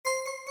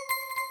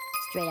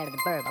Straight out of the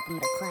burb, upper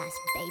middle class,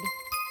 baby.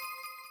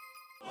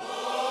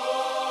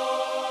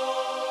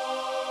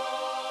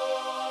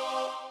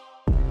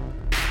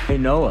 Hey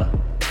Noah,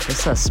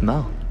 what's that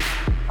smell?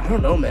 I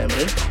don't know, man,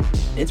 but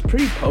it's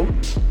pretty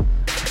potent.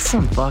 That's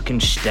some fucking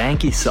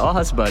stanky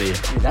sauce, buddy. Dude,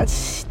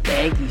 that's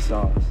stanky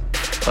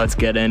sauce. Let's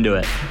get into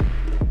it.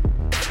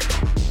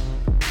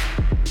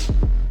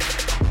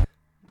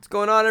 What's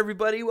going on,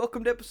 everybody?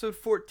 Welcome to episode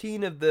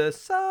 14 of The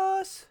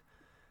Sauce.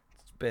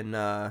 It's been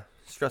a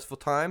stressful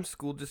time.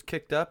 School just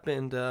kicked up,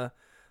 and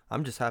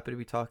I'm just happy to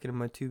be talking to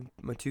my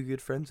two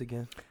good friends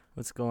again.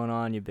 What's going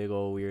on, you big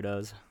old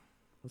weirdos?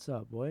 What's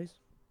up, boys?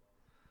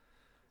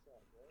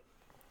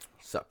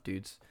 What's up,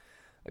 dudes?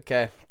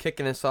 Okay,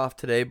 kicking us off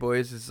today,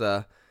 boys, is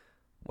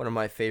one of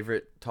my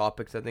favorite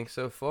topics, I think,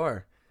 so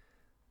far.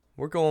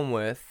 We're going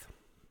with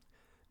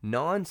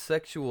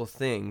non-sexual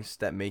things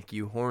that make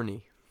you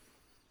horny.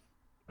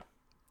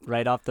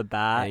 Right off the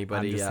bat,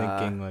 Anybody, I'm just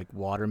thinking like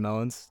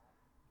watermelons.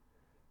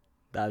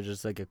 That was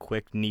just like a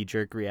quick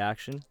knee-jerk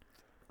reaction.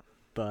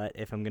 But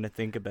if I'm going to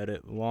think about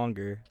it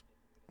longer,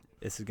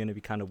 this is going to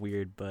be kind of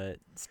weird, but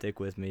stick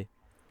with me.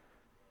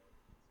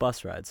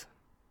 Bus rides.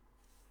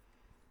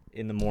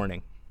 In the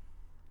morning.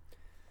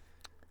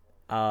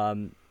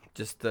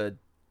 Just the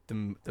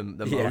Yeah.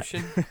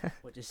 motion.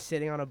 What, just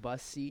sitting on a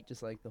bus seat,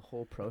 just like the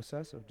whole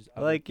process of just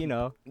Like, you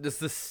know. Just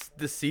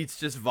the seats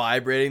just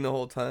vibrating the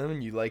whole time,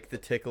 and you like the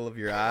tickle of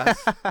your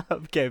ass.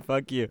 Okay,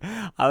 fuck you.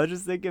 I was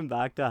just thinking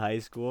back to high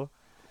school.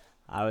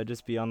 I would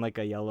just be on like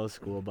a yellow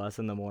school bus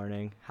in the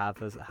morning,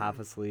 half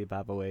asleep,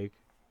 half awake.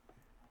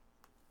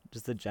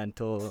 Just a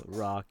gentle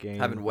rocking,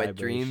 Having wet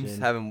vibration,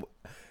 dreams.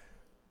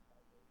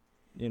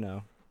 you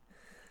know.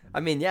 I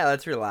mean, yeah,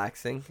 that's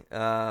relaxing.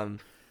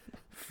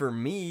 For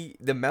me,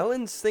 the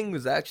melons thing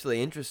was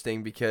actually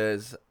interesting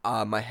because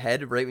my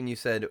head, right when you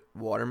said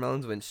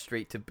watermelons, went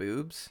straight to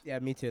boobs. Yeah,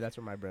 me too. That's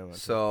where my brain went.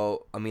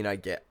 So, I mean, I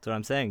get... That's what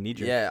I'm saying, knee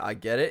jerk. Yeah, I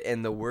get it.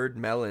 And the word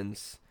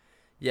melons...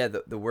 Yeah,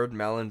 the word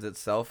melons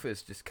itself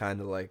is just kind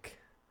of like...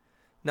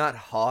 Not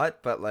hot,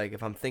 but like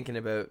if I'm thinking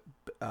about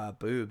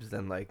boobs,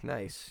 then like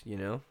nice, you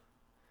know?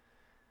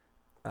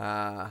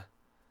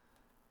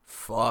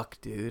 Fuck,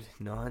 dude.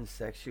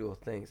 Non-sexual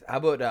things. How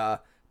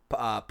about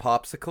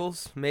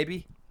popsicles,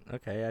 maybe?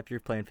 Okay, if you're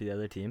playing for the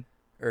other team.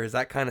 Or is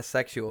that kind of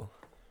sexual?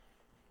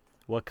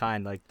 What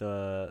kind? Like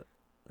the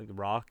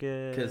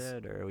rocket? 'Cause-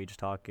 Or are we just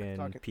talking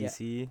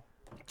PC?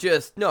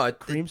 Just, no, it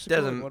Creamsicle?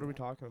 doesn't... What are we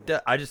talking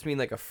about? I just mean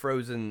like a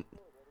frozen...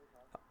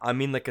 I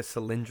mean like a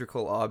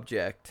cylindrical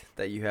object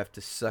that you have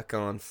to suck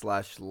on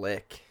 /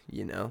 lick,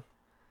 you know?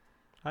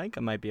 I think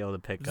I might be able to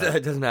pick It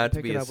up. doesn't have to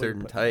Pick be it a up when you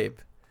certain put it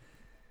type.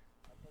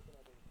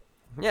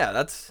 Yeah,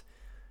 that's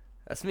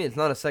me. It's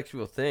not a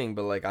sexual thing,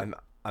 but like I'm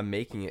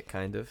making it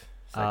kind of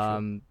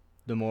sexual.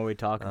 The more we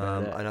talk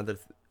about it, Another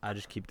I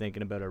just keep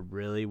thinking about a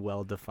really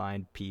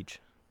well-defined peach.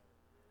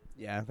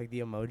 Yeah, like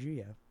the emoji,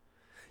 yeah.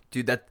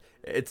 dude, that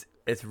it's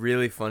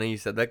really funny you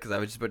said that because I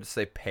was just about to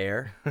say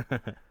pear.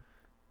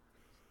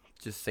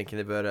 Just thinking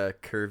about a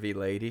curvy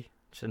lady,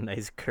 Just a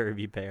nice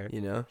curvy pear.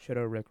 you know, Shout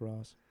out Rick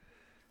Ross.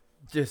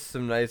 just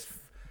some nice.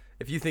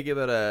 If you think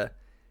about a,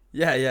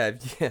 yeah,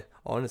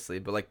 honestly,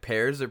 but like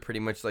pears are pretty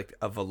much like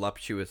a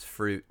voluptuous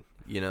fruit,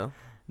 you know,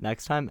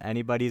 Next time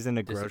anybody's in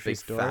a just a grocery big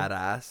store, fat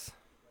ass.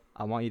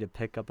 I want you to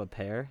pick up a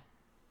pear,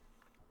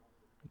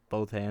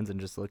 both hands, and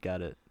just look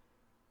at it.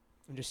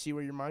 And just see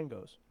where your mind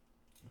goes.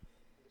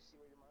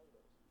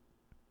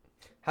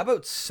 How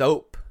about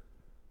soap?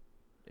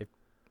 If-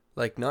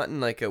 Like not in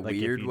like a Like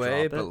if weird you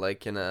way, drop but it?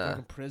 like in Like a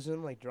in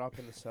prison, like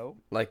dropping the soap.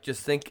 like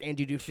just think.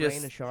 Andy Dufresne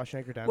Just- and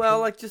Shawshank Redemption. Well,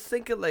 like just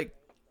think of like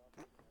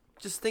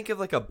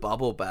a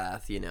bubble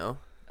bath, you know.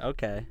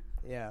 Okay.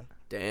 yeah.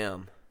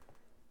 Damn,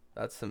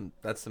 that's some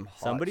hot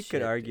Somebody could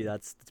shit, argue dude.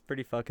 that's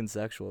pretty fucking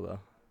sexual though.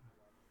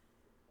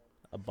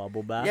 A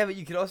bubble bath. Yeah, but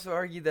you could also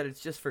argue that it's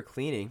just for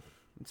cleaning.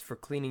 It's for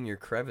cleaning your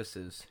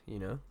crevices, you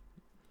know.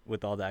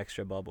 With all the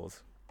extra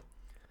bubbles.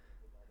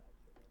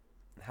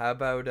 How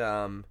about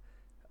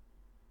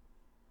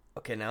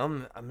Okay, now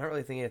I'm not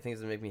really thinking of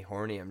things that make me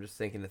horny. I'm just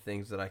thinking of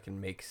things that I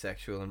can make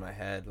sexual in my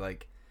head,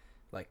 like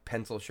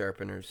pencil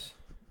sharpeners.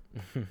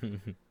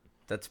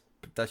 That's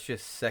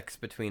just sex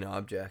between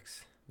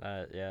objects.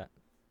 Yeah.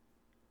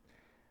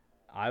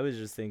 I was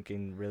just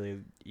thinking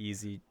really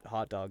easy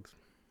hot dogs.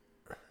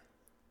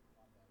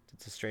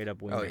 It's a straight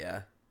up winner. Oh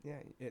yeah.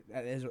 Yeah,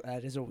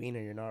 that is a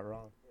wiener. You're not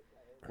wrong.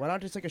 Why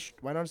not just like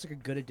a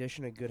good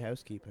addition of Good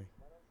Housekeeping?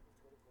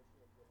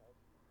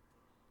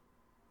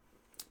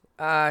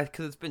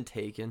 Because it's been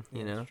taken, you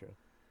Yeah, know. that's true.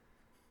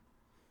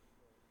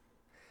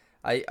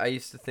 I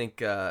used to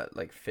think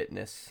like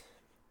fitness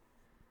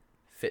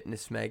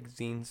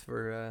magazines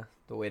were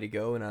the way to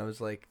go, and I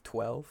was like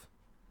 12.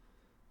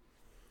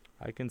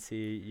 I can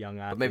see young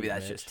athletes. But maybe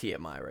that's just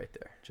TMI right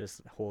there.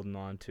 just holding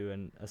on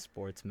to a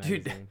sports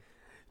Dude. magazine.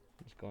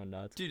 Just going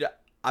nuts. Dude,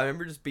 I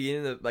remember just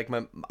being in on like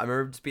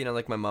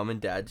my mom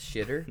and dad's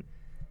shitter,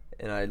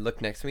 and I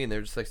looked next to me, and there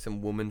was just like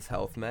some woman's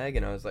health mag,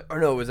 and I was like, oh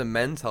no, it was a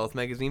men's health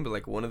magazine, but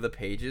like one of the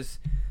pages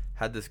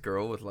had this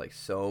girl with like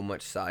so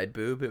much side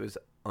boob, it was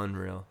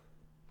unreal.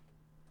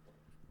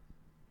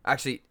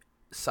 Actually,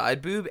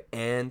 side boob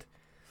and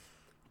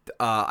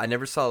I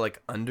never saw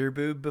like under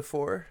boob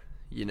before.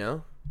 You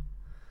know,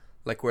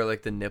 like where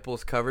like the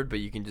nipples covered, but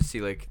you can just see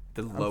like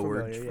the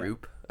lower familiar, yeah.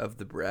 droop of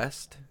the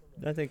breast.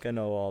 I think I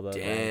know all about that.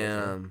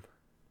 Damn,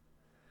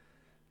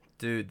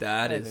 dude,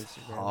 that I have is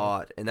Instagram.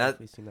 hot, and I've that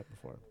definitely seen that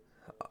before.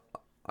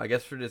 I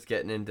guess we're just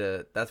getting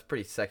into that's a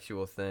pretty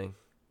sexual thing.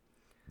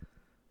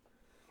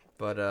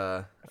 But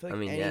I feel like I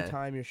mean, any yeah.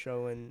 time you're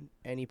showing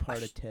any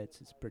part of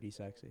tits, it's pretty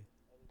sexy.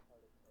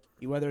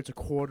 Whether it's a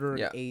quarter,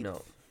 Yeah, an eighth,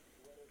 no.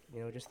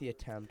 you know, just the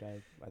attempt.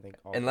 I think.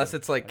 All Unless girls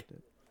it's like- respect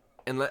it.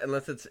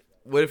 Unless it's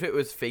what if it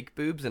was fake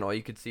boobs and all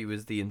you could see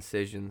was the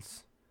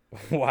incisions?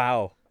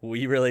 Wow,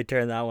 we really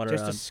turned that one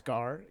just a around.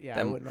 scar. Yeah,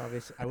 Them-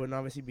 I wouldn't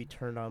obviously be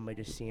turned on by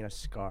just seeing a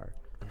scar.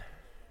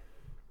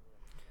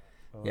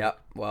 Yeah,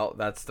 well,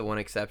 that's the one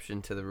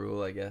exception to the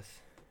rule, I guess.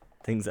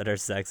 Things that are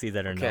sexy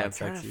that are Okay, not I'm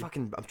trying sexy.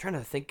 I'm trying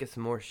to think of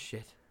some more shit.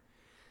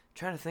 I'm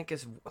trying to think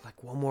of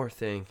like one more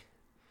thing.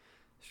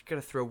 Just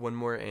gotta throw one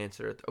more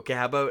answer. Okay,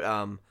 how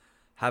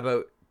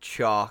about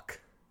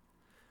chalk?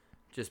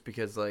 Just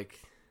because like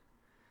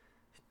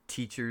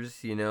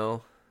teachers, you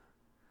know,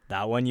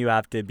 That one you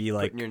have to be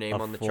like Putting your name a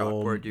on the full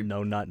chalkboard, dude.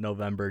 No Nut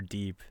November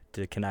deep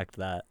to connect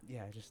that.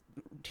 Yeah, just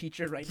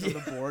teacher writing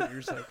on the board.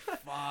 You're just like,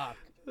 fuck.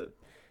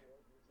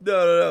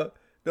 No.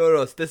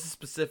 This is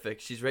specific.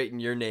 She's writing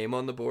your name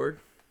on the board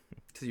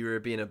because you were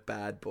being a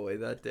bad boy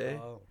that day.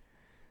 Oh.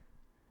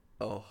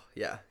 Oh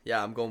yeah.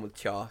 I'm going with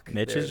chalk.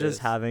 Mitch There is it just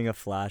having a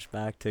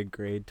flashback to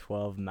grade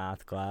 12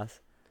 math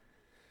class.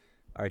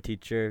 Our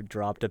teacher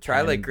dropped a Try,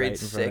 pen like, grade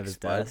right in front of 6, his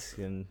bud. desk,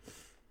 and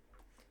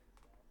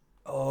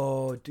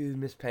Oh, dude,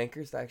 Miss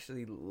Pankhurst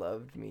actually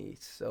loved me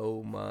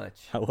so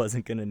much. I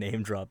wasn't gonna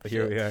name drop, but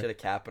here we are. Should have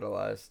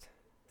capitalized.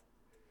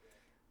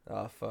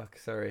 Oh fuck,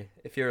 sorry.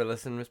 If you're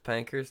listening, Miss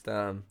Pankhurst,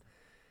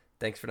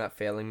 thanks for not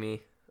failing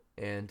me,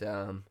 and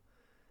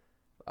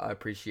I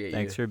appreciate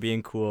Thanks you. for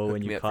being cool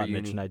when Hooked me you up for caught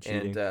Mitch uni, and I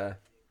cheating. And,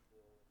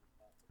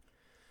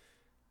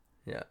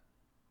 yeah,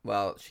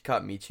 well, she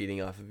caught me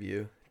cheating off of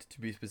you, to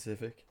be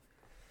specific.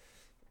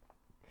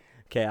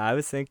 Okay, I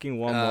was thinking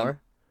one Um, more.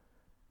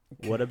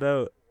 What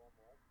about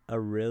a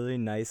really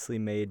nicely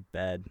made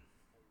bed?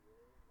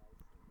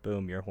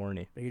 Boom, you're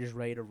horny. Are you just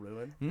ready to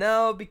ruin?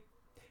 No,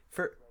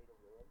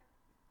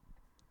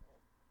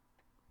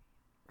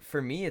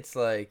 for me, it's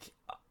like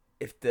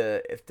if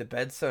the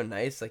bed's so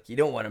nice, like you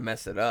don't want to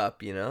mess it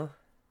up, you know.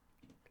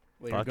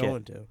 What Fuck you're it.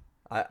 going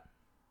to?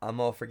 I'm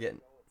all for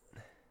getting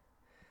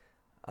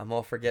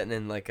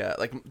in like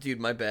dude,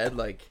 my bed,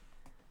 like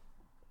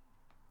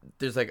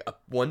there's like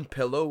one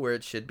pillow where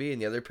it should be and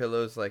the other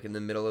pillow's like in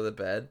the middle of the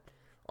bed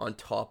on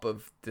top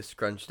of the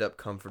scrunched up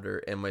comforter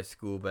and my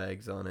school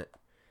bags on it.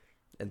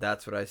 And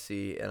that's what I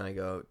see and I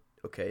go,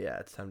 okay, yeah,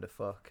 it's time to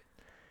fuck.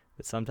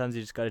 But sometimes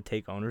you just gotta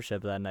take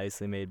ownership of that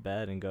nicely made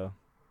bed and go,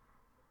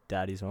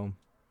 Daddy's home.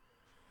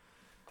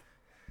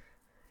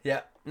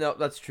 Yeah, no,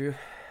 that's true.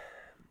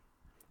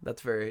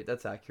 That's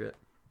accurate.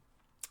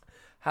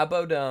 How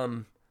about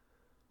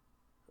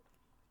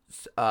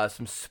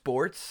some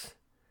sports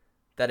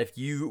that if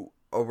you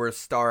were a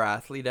star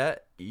athlete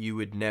at, you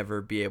would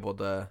never be able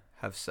to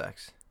have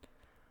sex?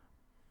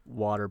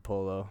 Water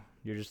polo.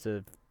 You're just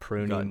a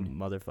pruning Gotten.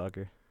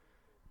 motherfucker.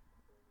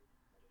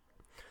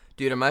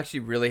 Dude, I'm actually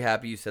really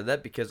happy you said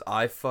that because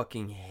I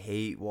fucking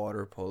hate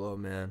water polo,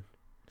 man.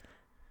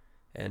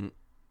 And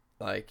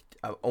like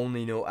I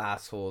only know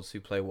assholes who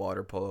play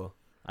water polo.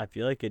 I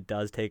feel like it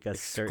does take a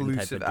certain type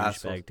Exclusive of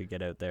assholes. douchebag to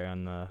get out there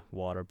on the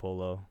water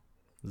polo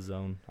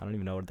zone. I don't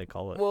even know what they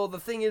call it. Well, the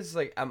thing is,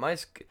 like at my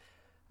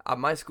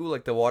school,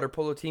 like the water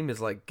polo team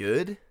is like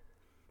good,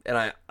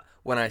 and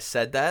when I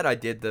said that, I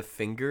did the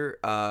finger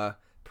Who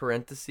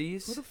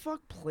parentheses the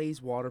fuck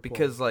plays water polo?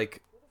 because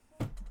like,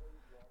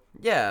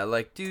 yeah,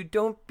 like dude,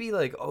 don't be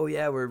like, oh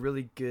yeah, we're a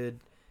really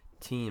good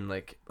team.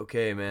 Like,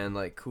 okay, man,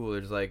 like cool.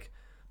 There's like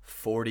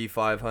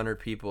 4,500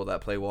 people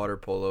that play water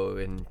polo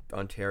in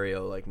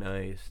Ontario. Like,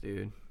 nice,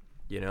 dude.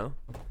 You know,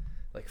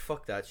 like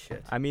fuck that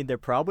shit. I mean, they're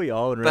probably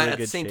all in But really at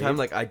good the same shape, time,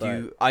 like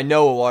but I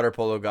know a water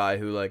polo guy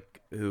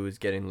who is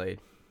getting laid,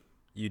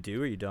 You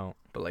do or you don't?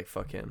 but like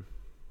fuck him.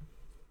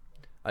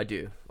 I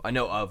do. I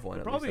know of one.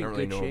 They're At least. probably I don't in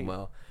really good know him shape.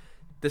 well.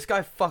 This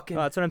guy fucking.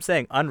 No, that's what I'm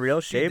saying. Unreal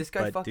dude, shape, this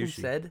guy but fucking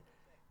douchey. said.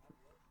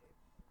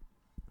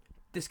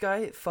 This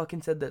guy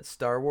fucking said that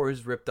Star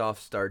Wars ripped off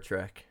Star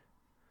Trek.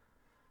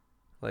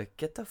 Like,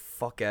 get the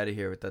fuck out of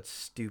here with that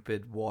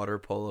stupid water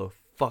polo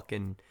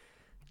fucking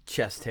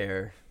chest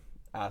hair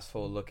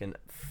asshole looking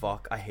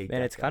fuck. I hate that.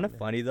 Man, it's guy, kind of man.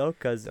 funny though,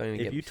 because Don't even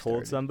if get you me told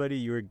started. somebody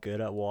you were good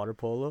at water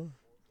polo,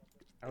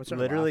 I would start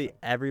literally laughing.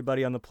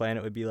 everybody on the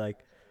planet would be like,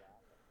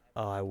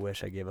 "Oh, I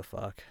wish I gave a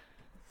fuck."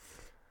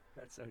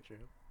 That's so true.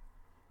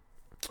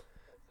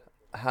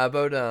 How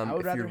about I would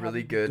if rather you're have really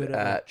you be good like,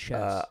 at chess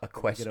than be good at water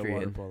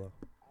equestrian? polo.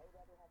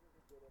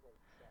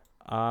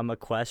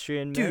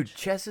 Equestrian, Dude, Mitch?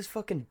 chess is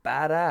fucking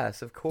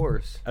badass, of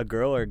course. A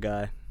girl or a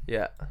guy?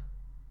 Yeah.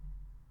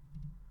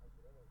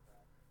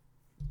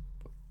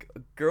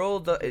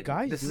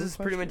 Guys this do is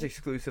pretty much equestrian?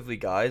 exclusively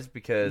guys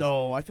because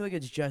No, I feel like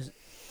it's just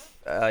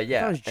I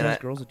Yeah. thought it was and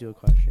just girls that do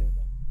equestrian.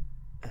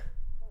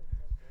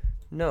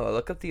 no,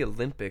 look up the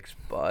Olympics,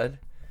 bud.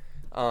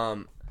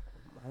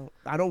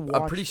 I don't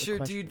watch I'm pretty sure,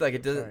 equestrian. dude. Like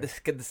it Sorry.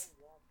 doesn't.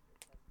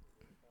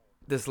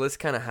 This list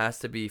kind of has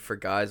to be for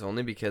guys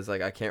only because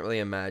like I can't really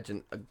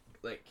imagine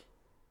like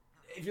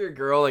if you're a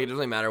girl, like it doesn't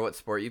really matter what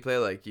sport you play.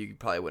 Like you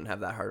probably wouldn't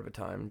have that hard of a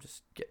time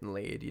just getting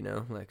laid. You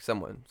know, like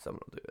someone will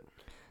do it.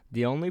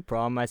 The only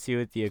problem I see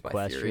with the That's my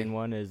theory. equestrian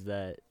one is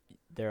that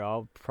they're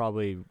all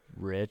probably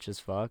rich as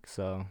fuck,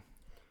 so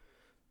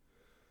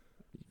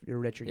You're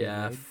rich or getting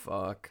Yeah, laid.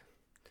 fuck.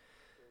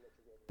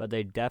 but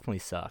they definitely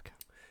suck.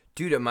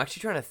 Dude, I'm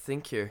actually trying to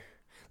think here.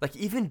 Like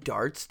even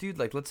darts, dude.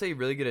 Like let's say you're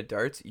really good at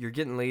darts, you're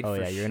getting laid. Oh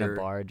for yeah, you're sure. in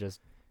a bar just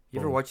You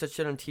ever boom. watch that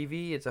shit on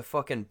TV? It's a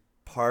fucking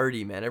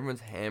party, man. Everyone's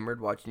hammered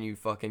watching you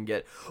fucking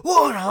get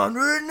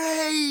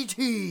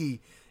 180.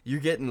 You're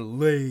getting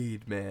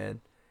laid, man.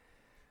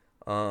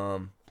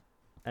 and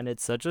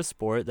it's such a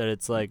sport that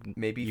it's like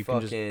Maybe you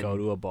fucking can just go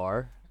to a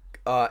bar.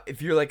 if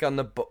you're like on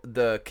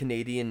the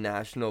Canadian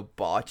national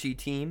bocce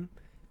team,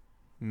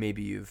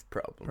 maybe you've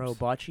problems. Bro,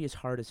 bocce is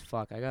hard as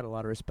fuck. I got a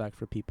lot of respect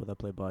for people that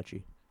play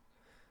bocce.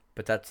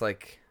 But that's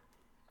like,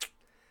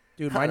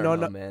 Dude, I my don't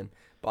know, nonna, man.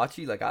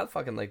 Bocce, like I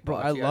fucking like bocce. bro,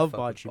 I love fuck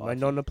with bocce. My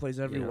nonna plays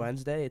every you know?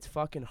 Wednesday. It's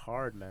fucking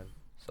hard, man.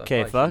 So I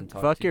Okay, probably shouldn't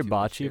talk fuck to you your too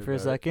much bocce shit for a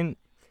about it. second.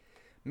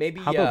 Maybe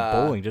How about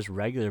bowling? Just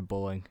regular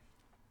bowling.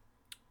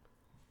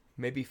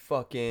 Maybe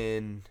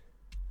fucking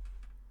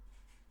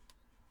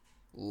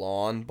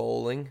lawn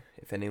bowling,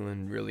 if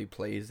anyone really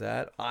plays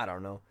that. I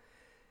don't know.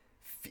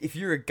 If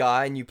you're a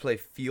guy and you play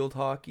field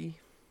hockey,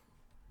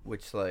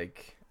 which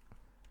like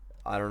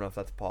I don't know if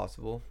that's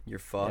possible. You're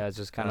fucked. Yeah, it's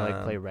just kind of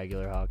like play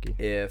regular hockey.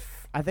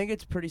 If I think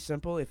it's pretty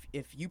simple. If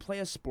you play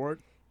a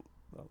sport,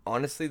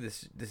 honestly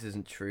this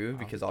isn't true Oh,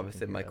 because I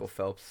obviously can hear Michael that.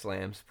 Phelps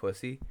slams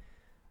pussy.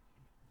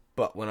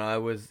 But when I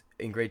was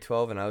in grade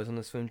 12 and I was on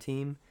the swim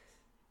team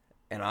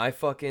and I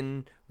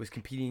fucking was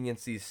competing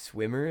against these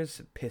swimmers,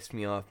 it pissed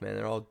me off, man.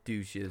 They're all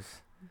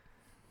douches.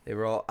 They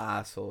were all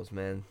assholes,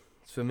 man.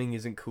 Swimming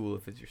isn't cool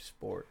if it's your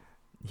sport.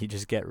 You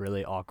just get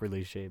really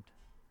awkwardly shaped.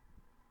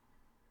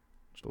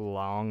 Just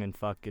long and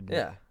fucking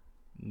Yeah.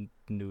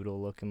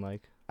 noodle looking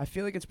like. I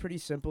feel like it's pretty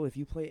simple. If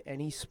you play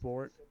any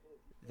sport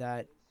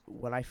that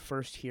when I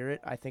first hear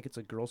it, I think it's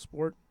a girl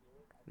sport,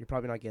 you're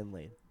probably not getting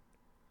laid.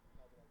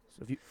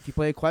 So if you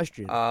play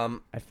equestrian, I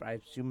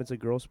assume it's a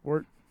girl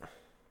sport.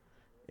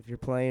 If you're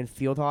playing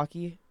field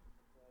hockey,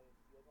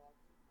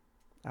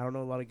 I don't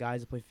know a lot of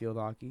guys that play field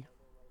hockey.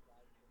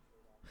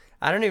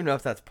 I don't even know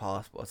if that's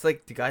possible. It's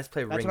like, do guys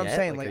play That's ringette? what I'm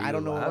saying. Like are I you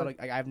don't know a lot allowed? of.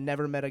 Like, I've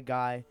never met a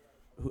guy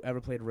who ever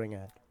played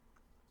ringette.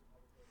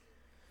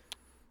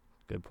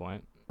 Good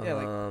point. Yeah,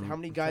 like how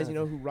many I'm guys trying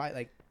you to know who ride?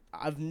 Like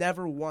I've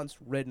never once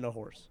ridden a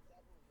horse.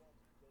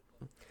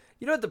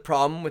 You know what the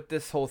problem with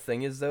this whole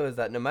thing is, though, is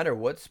that no matter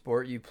what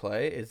sport you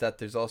play, is that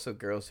there's also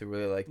girls who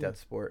really like that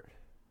sport.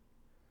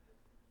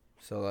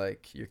 So,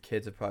 like, your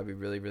kids are probably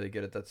really, really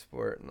good at that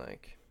sport, and,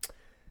 like,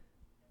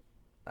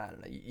 I don't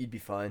know, you'd be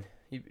fine.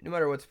 No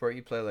matter what sport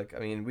you play, like, I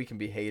mean, we can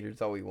be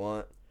haters all we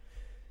want.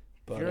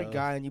 But, If you're a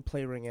guy and you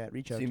play ringette,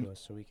 reach out seem- to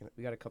us so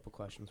we got a couple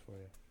questions for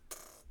you.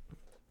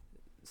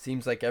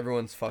 seems like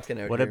everyone's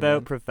fucking out What here,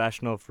 about man.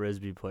 professional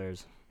frisbee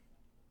players?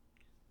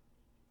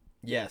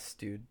 Yes,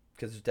 dude,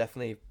 because there's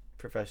definitely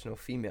professional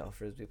female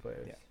frisbee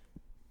players.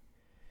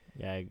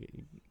 Yeah. Yeah,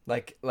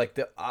 Like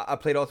I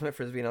played ultimate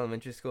frisbee in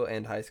elementary school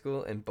and high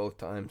school, and both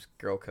times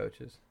girl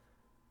coaches.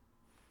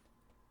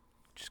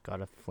 just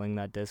gotta fling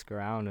that disc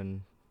around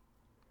and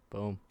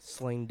boom.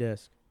 Sling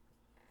disc.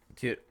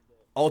 Dude,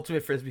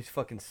 ultimate frisbee's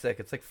fucking sick.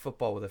 It's like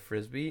football with a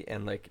frisbee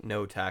and like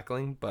no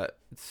tackling, but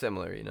it's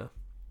similar, you know.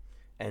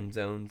 End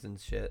zones and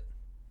shit.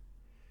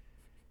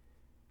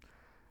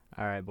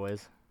 All right,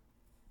 boys.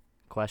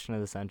 Question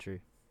of the century.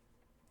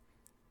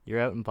 You're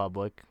out in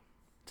public.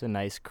 It's a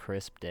nice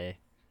crisp day.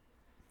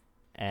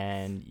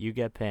 And you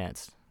get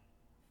pants.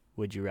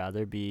 Would you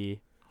rather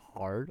be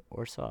hard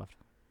or soft?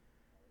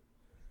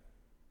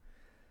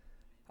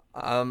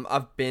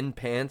 I've been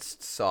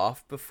pantsed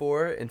soft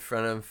before in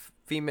front of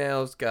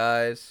females,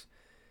 guys,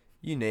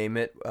 you name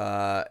it.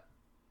 And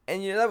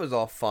that was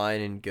all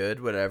fine and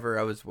good, whatever.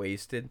 I was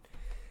wasted.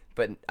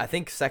 But I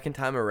think second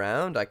time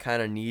around, I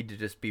kind of need to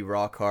just be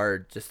rock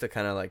hard just to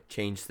kind of like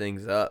change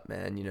things up,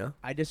 man, you know?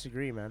 I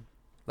disagree, man.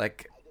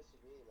 Like,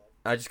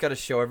 I just got to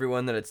show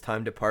everyone that it's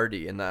time to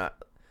party and that,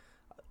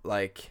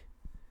 like,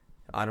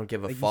 I don't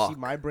give a Like fuck. you see,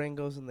 my brain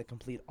goes in the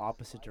complete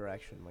opposite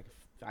direction. Like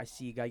if I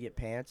see a guy get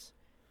pants,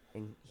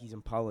 and he's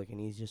in public and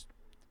he's just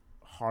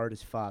hard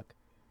as fuck.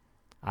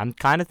 I'm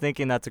kind of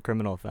thinking that's a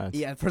criminal offense.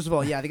 Yeah, first of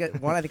all, yeah, I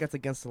think that's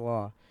against the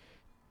law.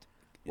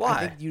 Why?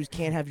 I think you just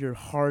can't have your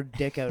hard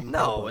dick out. In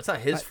No, public. it's not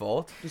his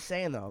fault. Just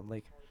saying though,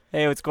 like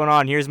Hey, what's going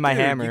on? Here's my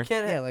Dude, hammer. You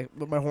can't yeah, like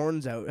with my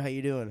horns out. How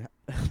you doing?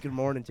 Good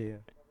morning to you.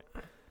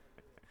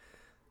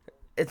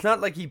 It's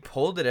not like he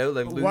pulled it out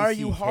like But Louis why are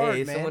you CK. hard,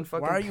 man? Someone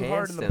fucking Why are you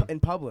hard pantsed him. in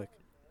public?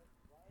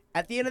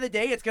 At the end of the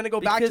day, it's gonna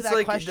go back to Because, that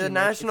like, question. the Nick.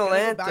 national it's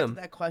gonna Go back anthem.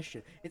 to that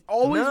question. It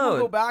always No. will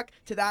go back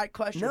to that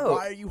question. No.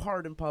 Why are you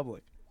hard in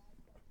public?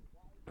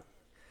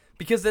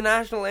 Because the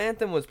national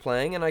anthem was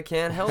playing and I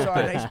can't help Saw a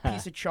it. nice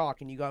piece of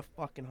chalk and you got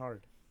fucking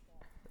hard.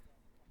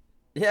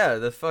 Yeah,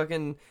 the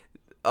fucking...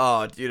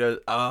 Oh, dude.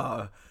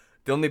 The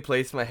only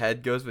place my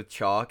head goes with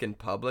chalk in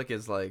public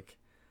is, like,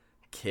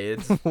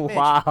 kids.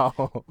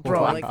 Wow.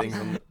 Bro, Wow. like,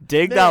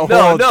 dig Mitch. that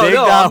No, hole. no, Dig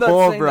no, that I'm not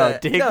hole, saying bro.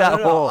 that. Dig No, that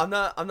no, hole.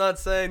 I'm not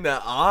saying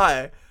that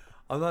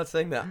I'm not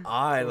saying that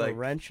I, Throw a like,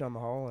 wrench on the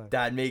hole.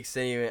 that makes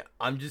any...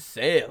 I'm just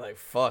saying, like,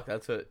 fuck,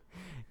 that's what...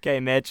 Okay,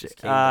 Mitch. Just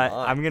came to mind.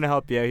 I'm gonna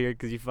help you out here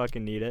because you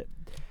fucking need it.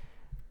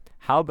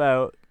 How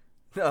about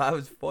No, that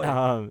was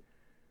funny.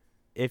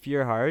 if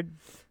you're hard,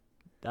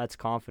 that's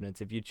confidence.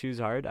 If you choose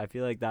hard, I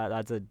feel like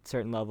that's a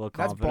certain level of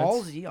That's confidence.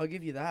 ballsy. I'll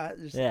give you that.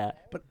 Just, Yeah.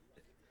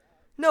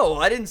 No,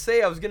 I didn't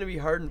say I was gonna be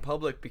hard in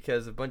public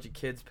because a bunch of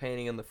kids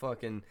painting on the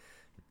fucking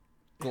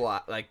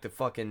like the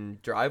fucking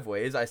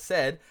driveways. I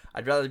said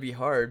I'd rather be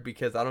hard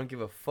because I don't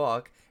give a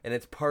fuck and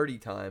it's party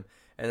time.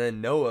 And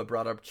then Noah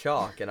brought up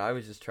chalk, and I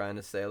was just trying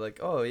to say like,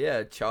 oh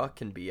yeah, chalk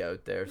can be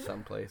out there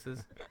some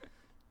places.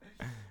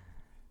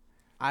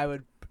 I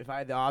would, if I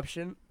had the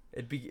option.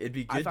 It'd be good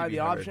If to I had be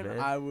the hard, option, man.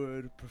 I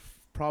would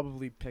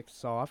probably pick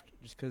soft,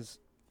 just because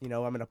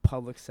I'm in a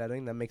public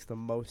setting. That makes the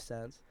most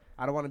sense.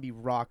 I don't want to be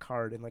rock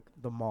hard in like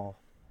the mall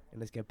and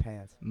just get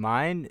pants.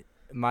 My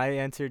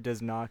answer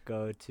does not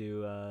go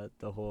to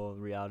the whole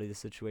reality of the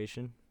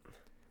situation.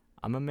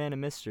 I'm a man of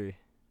mystery.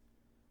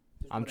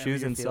 I'm Whatever you're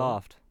choosing feeling.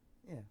 soft.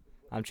 Yeah.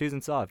 I'm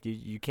choosing soft.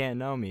 You can't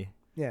know me.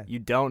 Yeah. You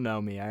don't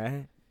know me, all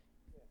right?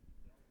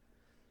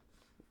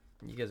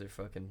 You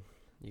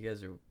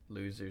guys are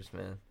losers,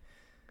 man.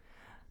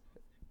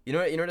 You know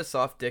what a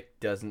soft dick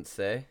doesn't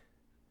say?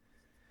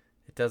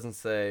 It doesn't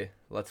say,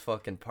 let's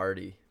fucking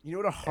party. You know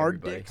what a hard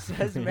Everybody. dick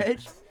says,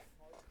 Mitch?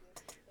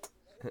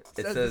 It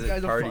Says says this it's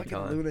guy's a party fucking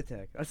time.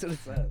 lunatic. That's what it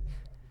says.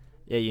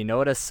 Yeah, you know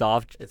what a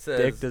soft It dick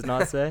says does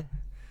not say?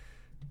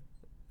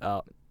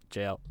 Oh,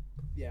 jail.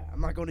 Yeah,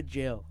 I'm not going to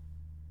jail.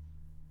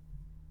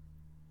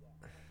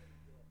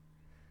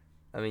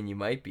 I mean, you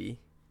might be.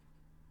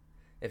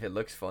 If it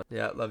looks fun.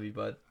 Yeah, love you,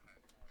 bud.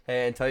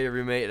 Hey, and tell your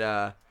roommate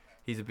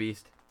he's a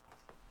beast.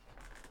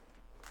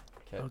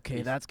 Okay,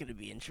 peace. that's gonna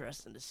be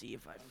interesting to see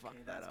if I fuck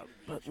that up.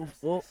 But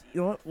we'll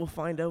you know what? We'll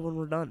find out when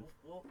we're done.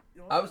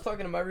 I was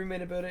talking to my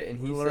roommate about it, and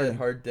he We'll said learn.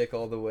 hard dick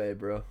all the way,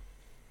 bro.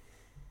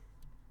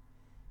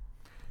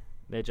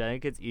 Mitch, I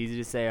think it's easy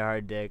to say a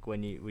hard dick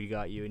when we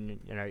got you in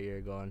our ear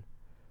going,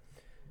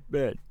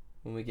 man,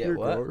 When we get you're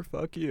what? Gore,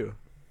 fuck you.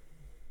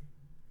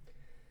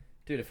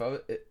 Dude, if I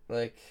was,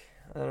 I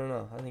don't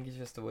know. I think it's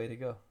just the way to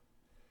go.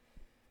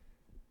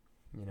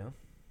 You know?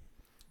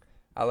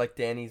 I like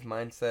Danny's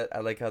mindset. I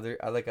like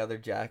other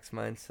Jack's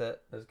mindset.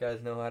 Those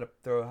guys know how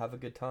to have a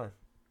good time.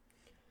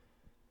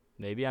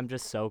 Maybe I'm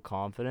just so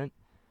confident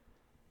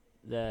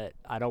that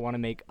I don't want to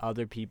make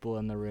other people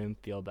in the room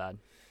feel bad.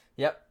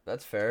 Yep,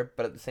 that's fair.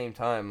 But at the same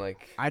time,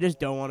 like... I just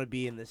don't want to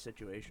be in this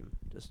situation.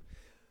 Just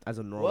as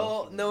a normal.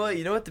 Well, no,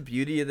 you know what the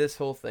beauty of this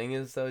whole thing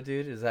is, though,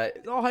 dude? Is that...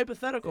 It's all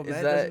hypothetical, man. Is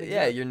It that doesn't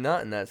yeah, exist. you're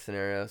not in that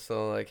scenario,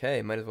 so like,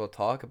 hey, might as well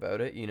talk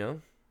about it, you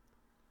know?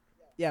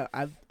 Yeah,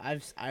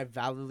 I've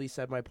validly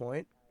said my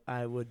point.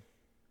 I would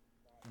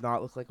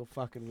not look like a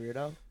fucking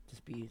weirdo.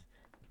 Just be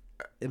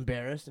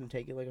embarrassed and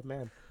take it like a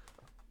man.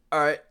 All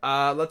right,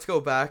 let's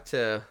go back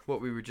to what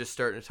we were just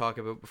starting to talk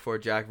about before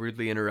Jack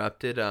rudely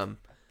interrupted.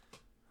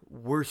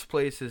 Worst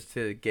places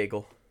to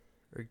giggle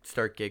or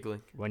start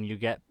giggling. When you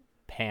get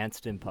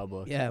pantsed in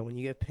public. Yeah, when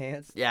you get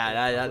pants.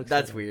 Yeah, public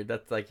that's setting. weird.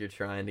 That's like you're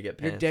trying to get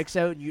Your pants. dick's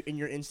out, and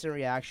your instant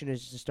reaction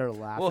is to start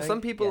laughing. Well, some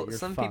Yeah, people you're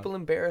some fucked. people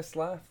embarrassed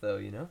laugh though,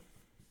 you know.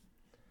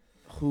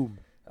 Whom?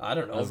 I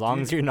don't know. As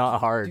long as you're not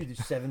hard. Dude,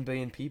 there's 7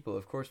 billion people.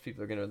 Of course,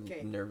 people are gonna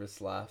nervous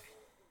laugh.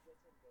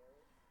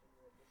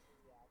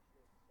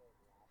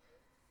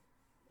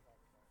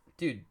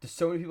 Dude, there's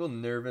so many people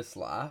nervous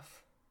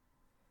laugh.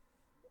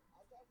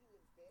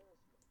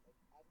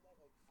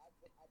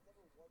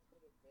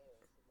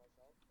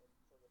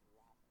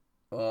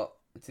 Well,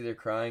 it's either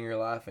crying or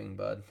laughing,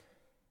 bud.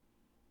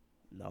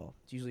 No,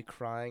 it's usually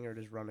crying or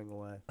just running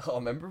away. Oh, I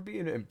remember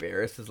being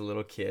embarrassed as a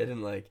little kid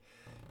and like,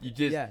 you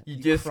Yeah,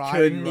 just you cry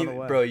or you couldn't run even,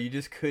 away. bro. You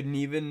just couldn't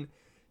even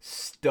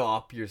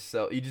stop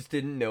yourself. You just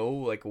didn't know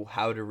like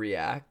how to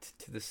react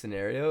to the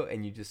scenario,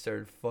 and you just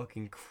started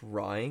fucking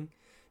crying,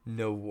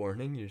 no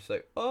warning. You're just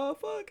like, oh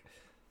fuck.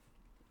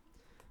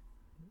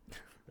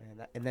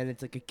 Man, and then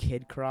it's like a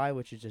kid cry,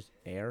 which is just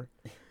air.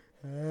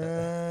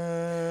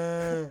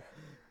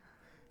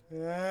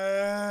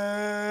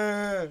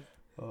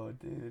 Oh,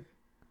 dude.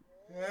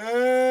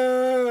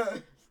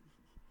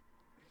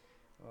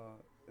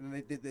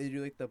 And they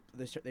do like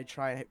they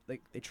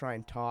try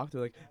and talk.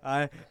 They're like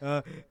man. I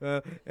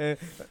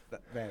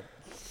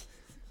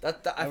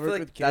I feel work like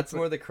with kids, that's but-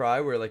 more the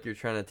cry where like you're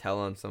trying to tell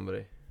on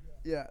somebody.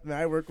 Yeah, man,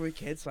 I work with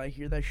kids, so I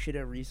hear that shit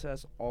at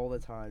recess all the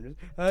time. Just,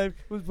 I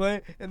was playing,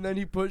 and then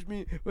he pushed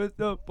me with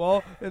the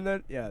ball, and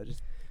then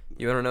just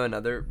You want to know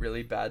another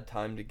really bad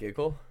time to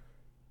giggle?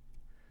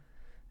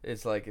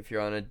 It's like if you're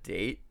on a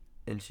date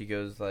and she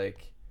goes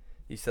like,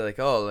 you say like,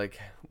 oh, like,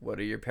 what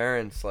are your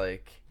parents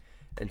like?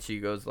 and she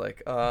goes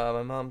like,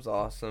 my mom's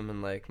awesome,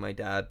 and like my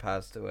dad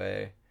passed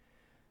away,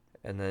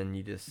 and then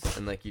you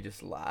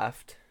just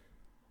laughed.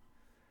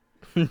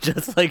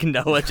 Just like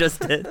Noah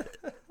just did.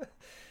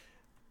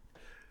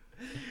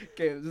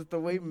 Okay, just the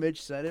way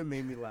Mitch said it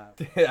made me laugh.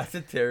 That's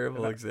a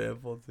terrible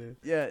example, too.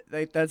 Yeah,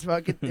 like that's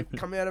fucking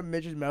coming out of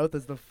Mitch's mouth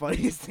is the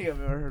funniest thing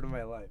I've ever heard in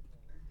my life.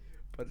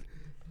 But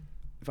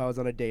if I was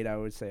on a date, I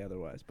would say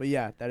otherwise. But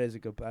yeah, that is a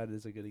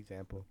good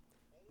example.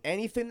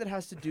 Anything that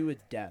has to do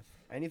with death,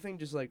 anything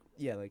just like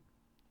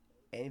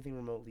anything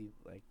remotely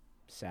like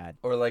sad.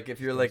 Or like if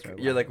you're like Start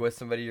you're like laughing. with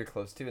somebody you're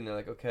close to, and they're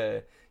like,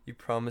 okay, you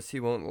promise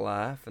you won't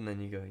laugh, and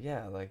then you go,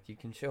 yeah, like you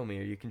can show me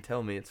or you can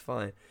tell me, it's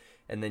fine,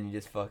 and then you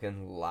just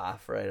fucking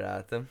laugh right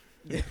at them.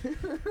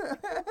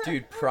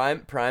 Dude,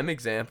 prime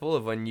example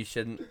of when you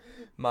shouldn't.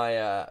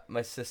 My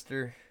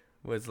sister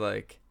was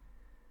like,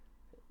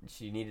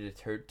 she needed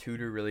a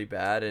tutor really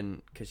bad,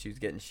 and because she was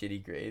getting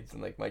shitty grades,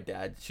 and like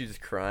she was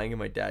just crying, and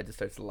my dad just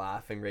starts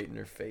laughing right in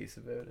her face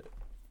about it.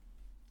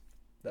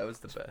 That was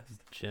the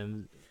best.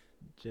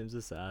 Jim's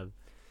a sad.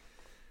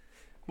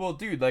 Well,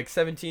 dude, like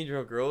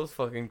 17-year-old girls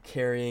fucking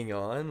carrying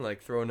on,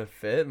 like throwing a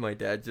fit. My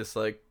dad just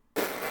like.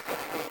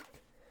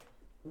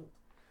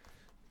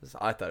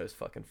 I thought it was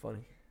fucking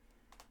funny.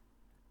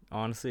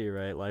 Honestly, you're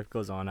right. Life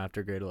goes on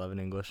after grade 11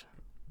 English.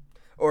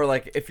 Or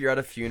like if you're at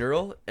a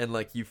funeral and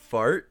like you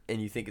fart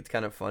and you think it's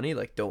kind of funny,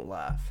 like don't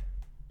laugh.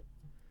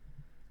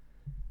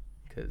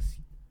 Because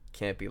you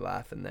can't be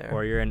laughing there.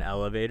 Or you're in an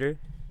elevator,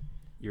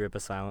 you rip a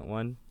silent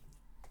one,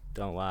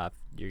 don't laugh.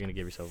 You're going to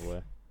give yourself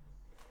away.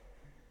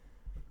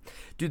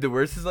 Dude, the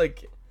worst is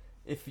like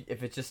if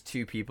it's just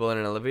two people in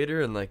an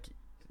elevator and like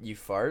you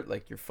fart,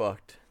 like you're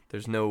fucked.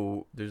 There's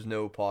no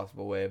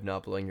possible way of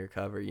not blowing your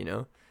cover, you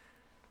know?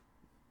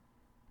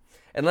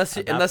 Unless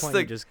At that point,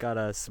 you just got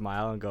to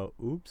smile and go,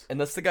 oops.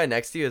 Unless the guy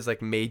next to you is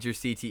like major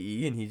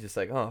CTE and he's just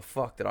like, oh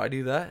fuck, did I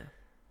do that?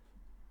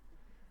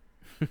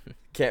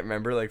 Can't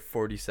remember, like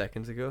 40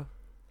 seconds ago.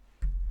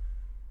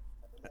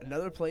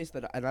 Another place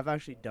and I've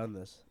actually done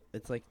this.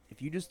 It's like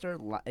if you just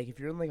start like if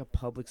you're in like a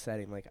public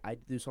setting, like I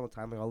do this all the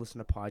time. Like I'll listen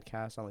to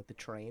podcasts on like the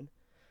train,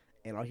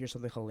 and I'll hear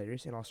something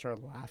hilarious and I'll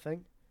start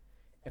laughing.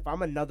 If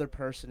I'm another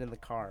person in the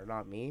car,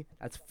 not me,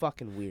 that's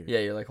fucking weird. Yeah,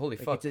 you're like, holy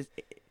fuck.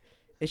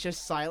 It's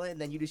just silent, and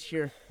then you just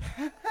hear,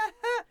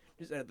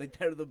 just like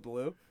out of the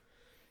blue.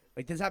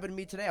 Like this happened to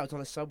me today. I was on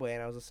the subway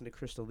and I was listening to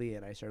Crystal Lee,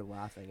 and I started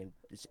laughing, and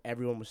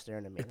everyone was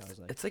staring at me. And I was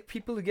like, it's like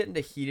people who get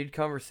into heated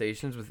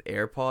conversations with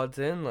AirPods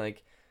in.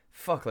 Like,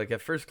 fuck. Like at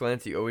first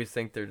glance, you always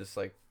think they're just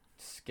like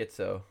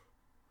schizo.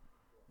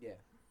 yeah.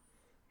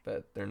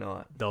 But they're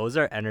not. Those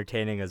are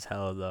entertaining as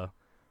hell, though.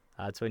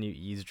 That's when you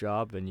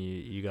eavesdrop and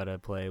you gotta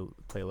play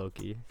low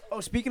key.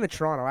 Oh, speaking of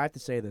Toronto, I have to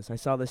say this. I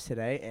saw this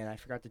today, and I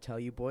forgot to tell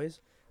you boys.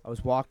 I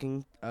was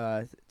walking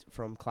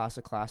from class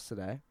to class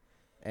today,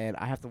 and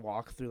I have to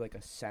walk through like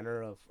a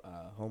center of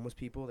homeless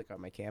people that got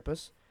my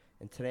campus.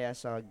 And today I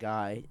saw a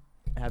guy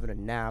having a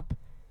nap,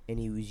 and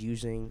he was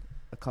using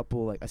a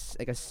couple like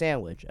a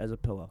sandwich as a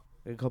pillow,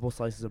 like a couple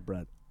slices of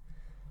bread.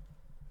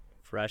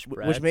 Fresh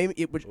bread.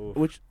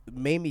 Which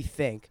made me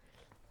think,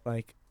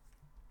 like,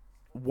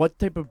 what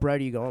type of bread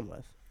are you going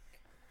with?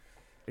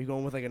 Are you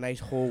going with like a nice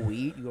whole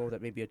wheat? You going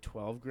with maybe a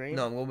 12 grain?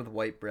 No, I'm going with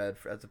white bread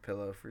as a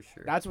pillow for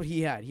sure. That's what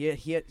he had.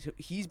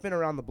 He's been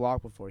around the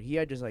block before. He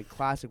had just like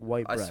classic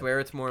white bread. I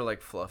swear it's more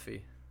like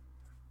fluffy.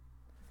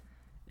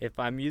 If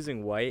I'm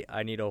using white,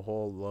 I need a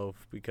whole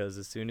loaf because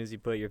as soon as you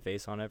put your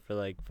face on it for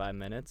like 5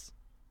 minutes,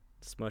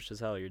 smushed as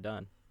hell, you're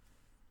done.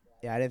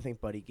 Yeah, I didn't think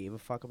Buddy gave a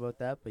fuck about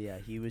that, but yeah,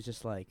 he was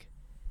just like,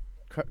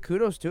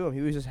 kudos to him. He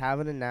was just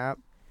having a nap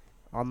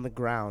on the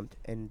ground,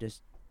 and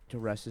just to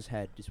rest his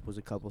head, just was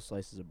a couple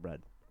slices of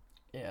bread.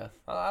 Yeah,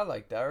 I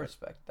like that. I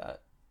respect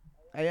that.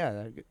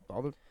 Yeah,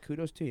 all the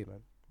kudos to you, man.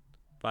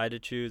 If I had to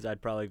choose,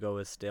 I'd probably go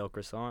with stale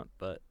croissant,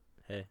 but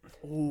hey.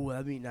 Ooh,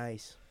 that'd be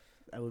nice.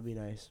 That would be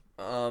nice.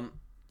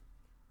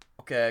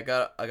 Okay,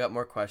 I got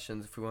more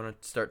questions. If we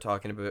want to start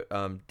talking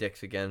about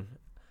dicks again,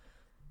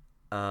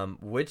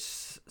 which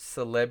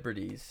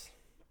celebrities,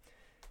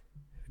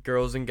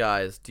 girls and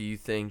guys, do you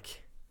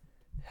think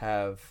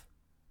have?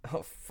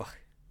 Oh fuck.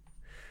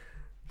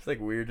 It's like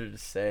weirder to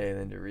say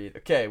than to read.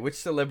 Okay, which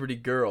celebrity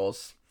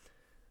girls?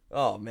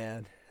 Oh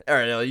man. All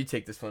right, you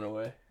take this one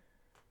away.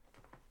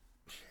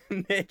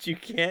 Mitch, you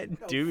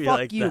can't do me fuck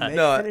like you, that. Mitch.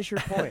 No. Finish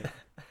your point.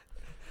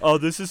 Oh,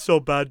 this is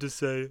so bad to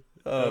say.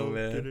 Oh No,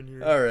 man. get in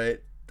here. All right.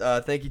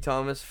 Thank you,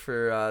 Thomas,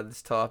 for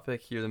this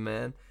topic. You're the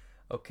man.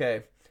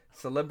 Okay.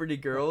 Celebrity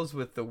girls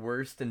with the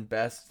worst and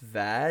best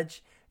vag,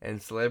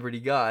 and celebrity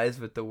guys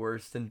with the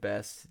worst and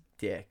best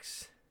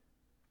dicks.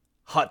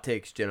 Hot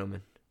takes,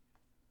 gentlemen.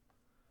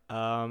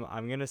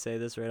 I'm gonna say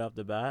this right off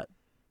the bat.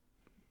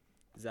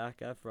 Zac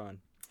Efron,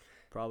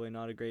 probably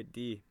not a great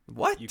D.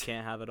 What? You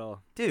can't have it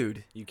all.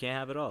 Dude. You can't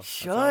have it all.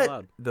 That's not Shut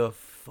allowed. the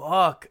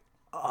fuck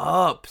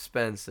up,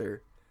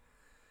 Spencer.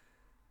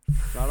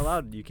 It's not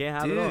allowed. You can't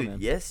have it all, man.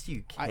 Dude, yes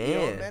you can. You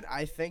know what, man?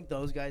 I think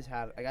those guys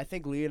have. Like, I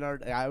think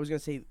Leonardo. I was gonna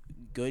say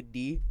good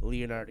D,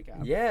 Leonardo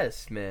DiCaprio.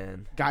 Yes,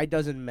 man. Guy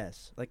doesn't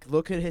miss. Like,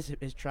 look at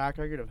his track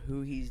record of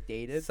who he's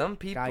dated. Some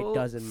people. Guy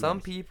doesn't Some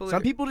miss. people.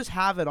 Some people just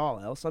have it all.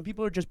 Else, some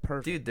people are just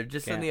perfect. Dude, they're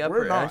just in Can't. the We're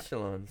upper not.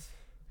 echelons.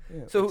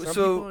 Yeah, So- like, some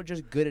so- people are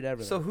just good at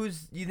everything. So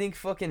who's you think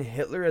fucking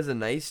Hitler has a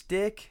nice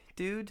dick,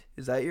 dude?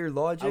 Is that your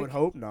logic? I would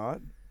hope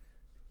not.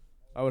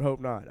 I would hope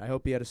not. I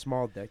hope he had a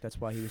small dick. That's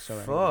why he was so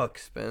angry. Fuck,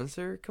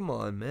 Spencer. Come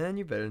on, man.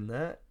 You're better than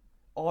that.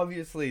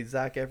 Obviously,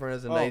 Zac Efron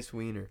has a Oh. nice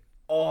wiener.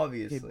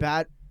 Obviously.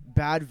 Okay,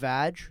 bad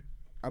vag.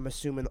 I'm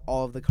assuming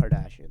all of the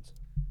Kardashians.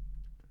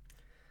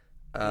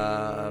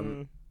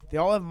 They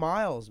all have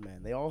miles,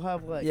 man. They all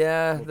have like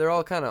yeah, they're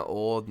all kind of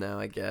old now,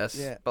 I guess.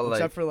 yeah. But like,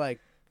 except for like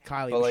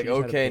Kylie. but like, she's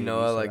had a okay, baby,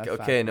 Noah, so like, that okay,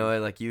 factors. Noah,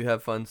 like, you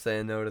have fun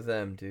saying no to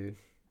them, dude.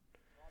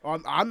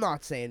 I'm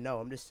not saying no.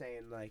 I'm just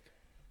saying like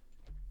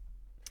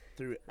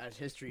through as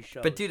history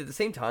shows. But dude, at the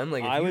same time,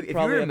 like, I would if you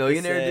probably were a have to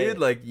millionaire, say- dude,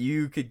 like,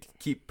 you could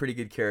keep pretty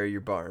good care of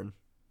your barn.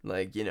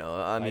 Like, you know,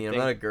 I mean, I'm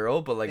not a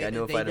girl, but like, I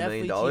know if I had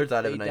 $1 million, I'd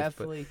have a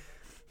nice.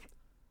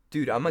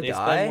 Dude, I'm a They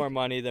guy. spend more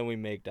money than we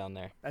make down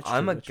there.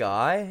 I'm a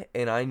guy,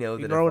 and I know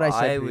that Ignore what if I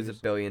said I was a previously.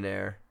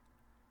 billionaire,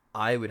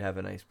 I would have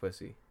a nice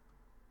pussy.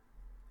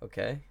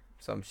 Okay,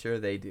 so I'm sure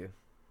they do.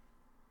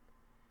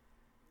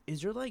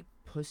 Is there like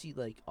pussy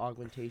like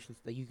augmentations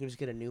that you can just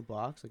get a new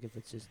box? Like if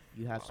it's just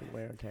you have some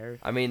wear and tear.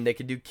 I mean, they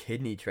could do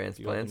kidney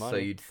transplants, so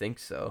money. you'd think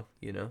so,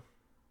 you know.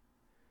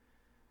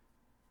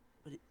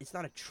 But it's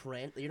not a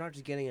trend. You're not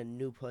just getting a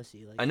new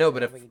pussy. Like I know,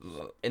 but I if don't think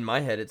it's, in my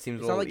head it seems a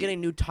it's little not like getting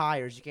new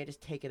tires. You can't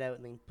just take it out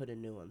and then put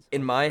in new ones.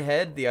 in my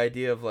head, the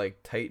idea of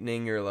like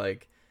tightening or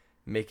like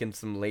making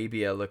some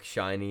labia look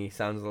shiny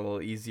sounds a little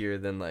easier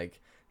than like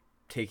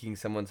taking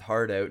someone's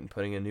heart out and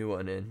putting a new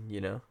one in, you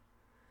know?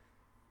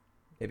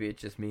 Maybe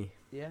it's just me.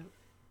 Yeah,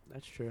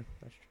 that's true.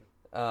 That's true.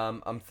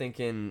 I'm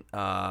thinking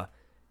bad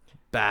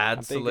I'm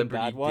thinking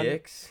celebrity bad one.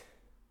 dicks.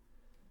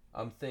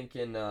 I'm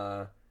thinking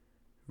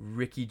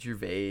Ricky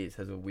Gervais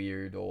has a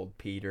weird old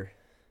Peter.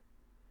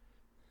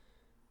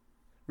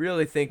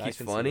 Really think I he's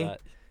can see funny.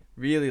 that.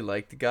 Really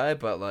like the guy,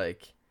 but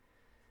like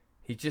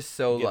he's just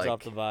so Gives like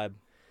off the vibe.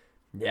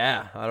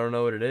 yeah, I don't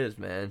know what it is,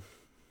 man.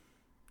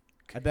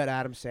 I bet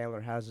Adam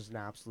Sandler has an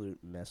absolute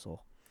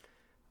missile.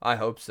 I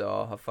hope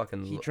so. I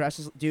fucking He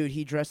dresses, dude.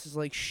 He dresses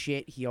like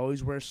shit. He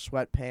always wears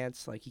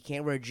sweatpants. Like he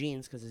can't wear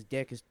jeans because his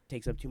dick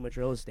takes up too much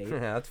real estate. yeah,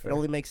 that's It fair.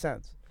 only makes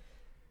sense.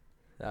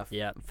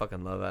 Yeah. I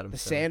fucking love Adam The Sandler.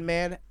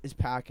 Sandman is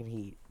packing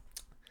heat.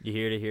 You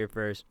hear it here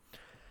first.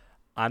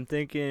 I'm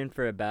thinking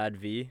for a bad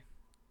V,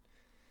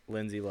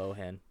 Lindsay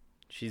Lohan.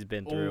 She's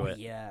been through it.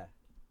 Yeah.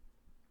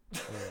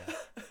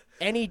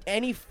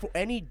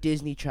 Any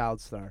Disney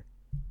child star.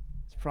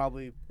 It's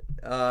probably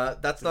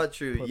That's not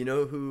true. Put- You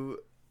know who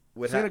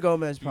would Selena have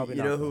Gomez. Probably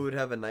you not. know who would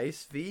have a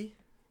nice V?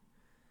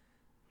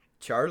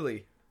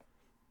 Charlie.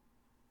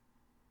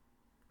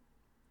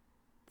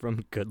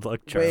 From Good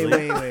Luck Wait,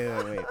 Charlie.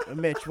 wait.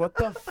 Mitch, what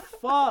the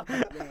fuck,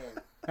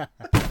 man?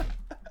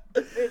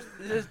 Mitch,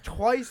 this is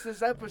twice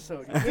this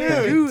episode. You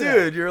can't do that.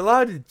 Dude, you're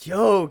allowed to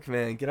joke,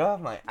 man. Get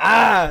off my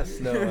ass.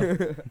 No.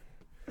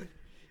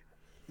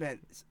 Man.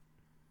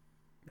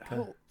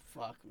 Oh,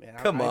 fuck, man.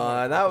 Come I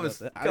on, don't that wanna was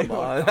talk about come I don't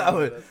wanna on, talk that about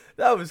was this.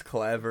 that was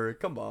clever.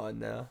 Come on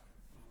now.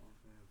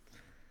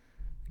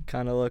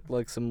 Kind of looked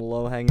like some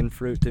low-hanging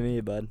fruit to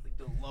me, bud.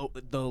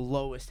 The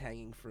lowest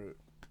hanging fruit.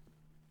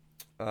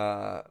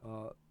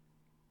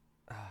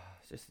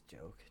 It's just a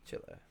joke.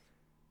 Chill out.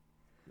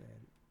 Man.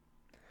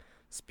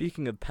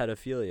 Speaking of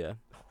pedophilia,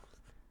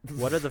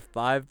 what are the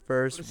 5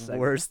 first What a segue.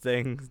 worst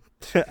things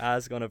to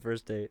ask on a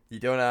first date? You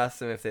don't ask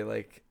them if they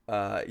like.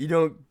 You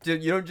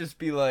don't just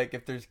be like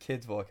if there's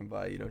kids walking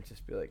by. You don't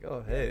just be like,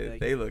 oh hey, Like,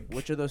 they look.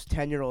 Which of those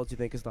 10-year-olds you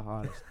think is the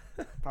hottest?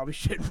 Probably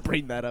shouldn't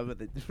bring that up at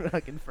the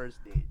fucking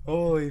first date.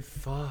 Holy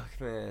fuck,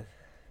 man.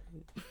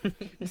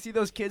 You see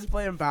those kids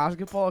playing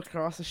basketball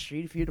across the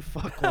street? If you had to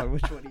fuck one,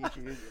 which one do you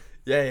choose?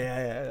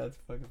 Yeah. That's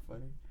fucking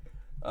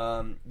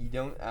funny. You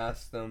don't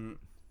ask them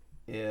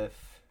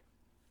if.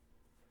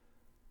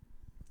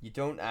 You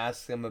don't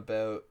ask them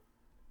about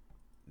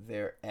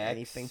their ex.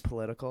 Anything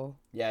political?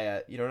 Yeah.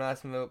 You don't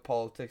ask them about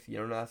politics. You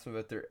don't ask them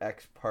about their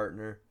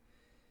ex-partner.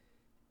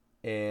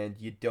 And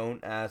you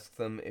don't ask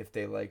them if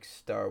they like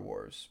Star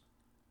Wars.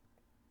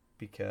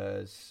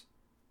 Because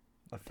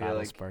I feel That'll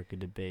like spark a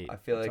debate. I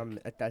feel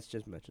like That's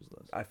just Mitch's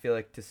list. I feel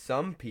like to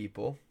some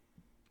people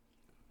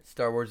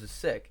Star Wars is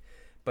sick,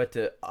 but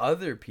to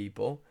other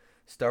people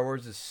Star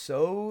Wars is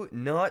so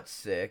not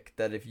sick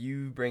that if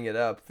you bring it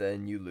up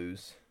then you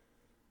lose.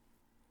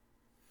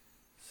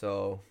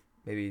 So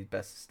maybe it's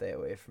best to stay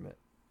away from it.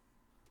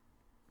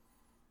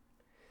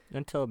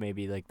 Until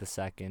maybe like the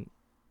second.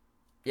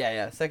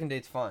 Yeah, second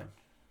date's fine.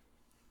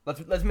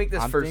 Let's make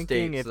this I'm first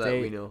thinking date if so that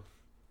they- we know.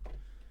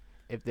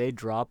 If they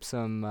drop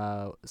some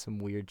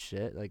weird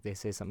shit, like they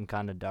say something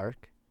kind of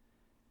dark,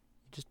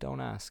 just don't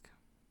ask.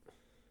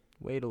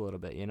 Wait a little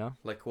bit, you know?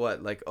 Like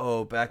what? Like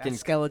back That in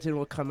skeleton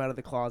will come out of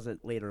the closet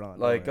later on.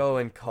 like don't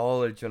worry. in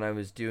college when I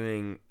was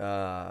doing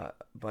a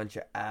bunch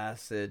of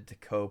acid to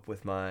cope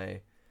with my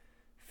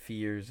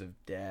fears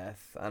of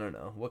death. I don't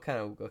know. What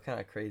kind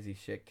of crazy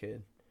shit,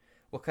 kid?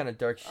 What kind of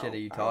dark shit are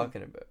you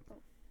talking about?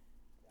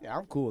 Yeah,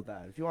 I'm cool with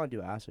that. If you want to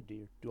do acid,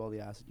 do all the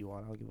acid you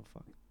want. I don't give a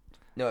fuck.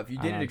 No, if you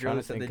I dated know, a I'm girl trying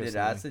who to said they think of did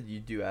something. acid,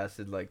 you'd do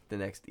acid like the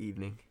next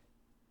evening.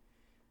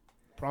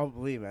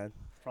 Probably, man.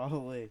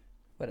 Probably.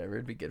 Whatever,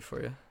 it'd be good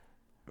for you.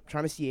 I'm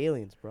trying to see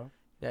aliens, bro.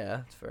 Yeah,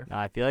 that's fair. No,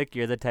 I feel like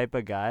you're the type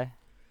of guy.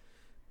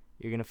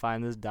 You're gonna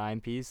find this dime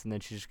piece, and then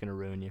she's just gonna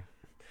ruin you.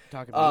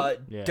 Talking about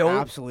Yeah. Don't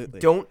absolutely.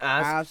 don't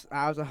ask.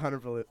 Abs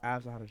 100%.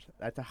 Abs 100%.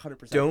 That's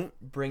 100%. Don't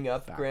bring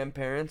up Fact.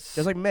 grandparents.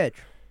 Just like Mitch.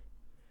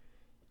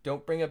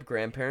 Don't bring up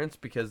grandparents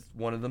because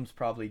one of them's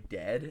probably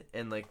dead,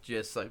 and like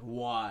just like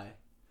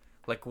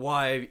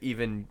why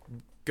even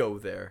go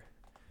there?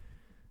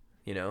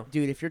 You know?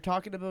 Dude, if you're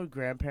talking about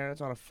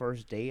grandparents on a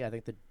first date, I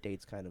think the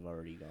date's kind of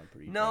already gone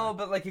pretty No, dry.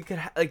 but like it could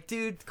like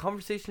dude,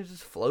 conversations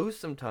just flow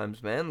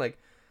sometimes, man. Like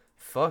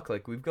fuck,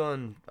 like we've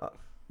gone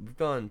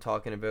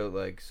talking about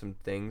like some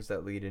things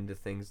that lead into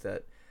things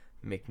that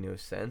make no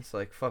sense.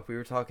 Like fuck, we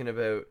were talking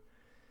about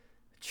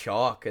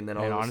chalk, and then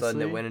all And of a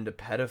sudden it honestly- went into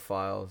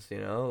pedophiles, you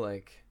know?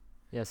 Like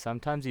Yeah,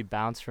 sometimes you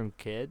bounce from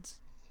kids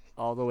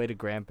all the way to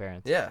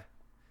grandparents. yeah.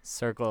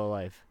 Circle of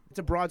life. It's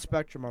a broad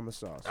spectrum on the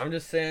sauce. I'm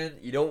just saying,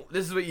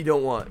 this is what you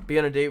don't want. Be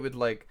on a date with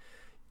like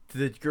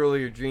the girl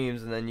of your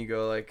dreams, and then you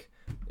go like,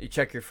 you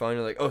check your phone,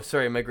 you're like, oh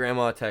sorry, my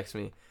grandma texted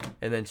me,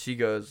 and then she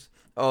goes,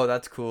 oh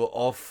that's cool,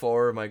 all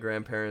 4 of my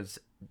grandparents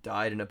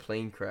died in a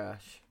plane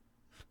crash.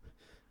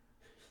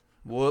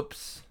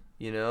 Whoops,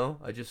 you know,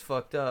 I just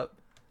fucked up.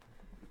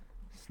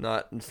 It's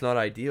not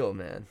ideal,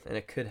 man, and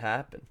it could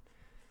happen.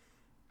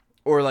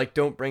 Or like,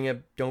 don't bring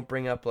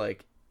up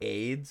like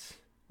AIDS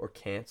or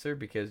cancer,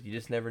 because you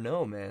just never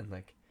know, man.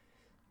 Like,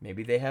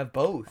 maybe they have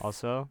both.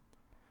 Also,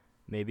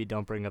 maybe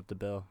don't bring up the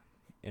bill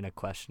in a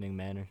questioning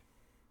manner.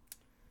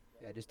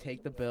 Yeah, just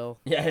take the bill.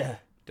 Yeah.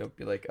 Don't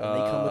be like, When they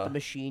come with the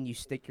machine, you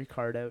stick your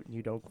card out and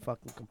you don't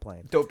fucking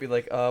complain. Don't be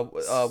like,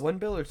 one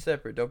bill or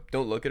separate.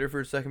 Don't look at her for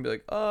a second. Be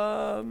like,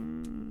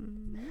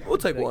 we'll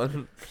take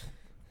one.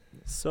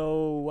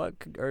 So, what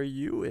are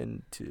you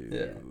into?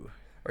 Yeah.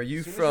 Are you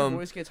As soon as from? your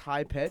voice gets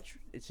high pitch,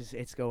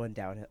 it's going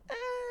downhill.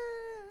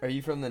 Are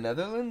you from the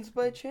Netherlands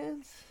by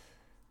chance?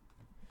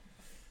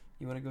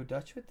 You want to go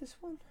Dutch with this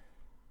one?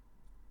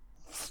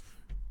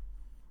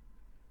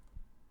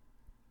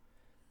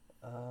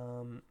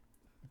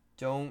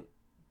 Don't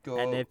go.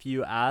 And if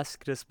you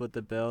ask to split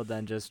the bill,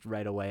 then just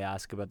right away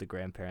ask about the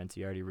grandparents.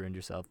 You already ruined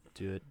yourself.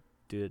 Do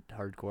it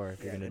hardcore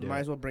if you're gonna you do might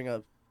it. as well bring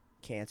up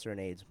cancer and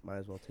AIDS. Might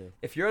as well too.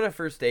 If you're on a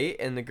first date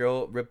and the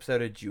girl rips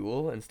out a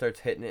jewel and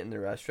starts hitting it in the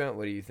restaurant,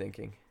 what are you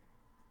thinking?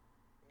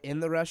 In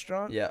the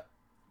restaurant, Yeah.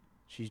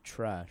 she's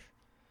trash.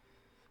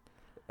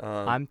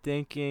 I'm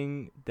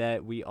thinking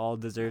that we all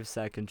deserve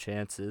second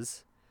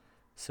chances.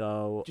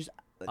 So Just,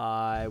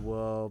 I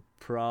will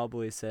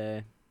probably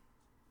say,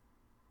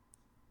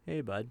 hey,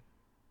 bud.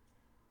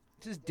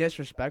 This is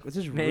disrespectful. This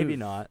is rude. Maybe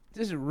not.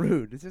 This is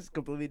rude. This is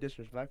completely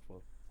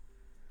disrespectful.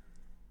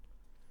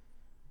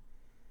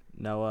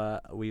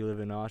 Noah, we live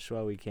in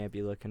Oshawa. We can't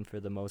be looking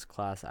for the most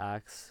class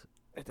acts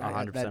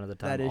 100% of the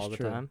time, that is all the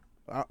true. time.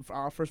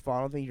 First of all,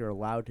 I don't think you're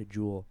allowed to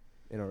jewel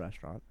in a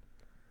restaurant.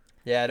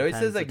 Yeah, it always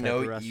says Depends the like type no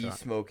of restaurant.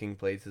 e-smoking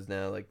places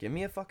now. Like, give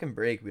me a fucking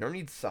break. We don't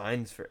need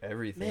signs for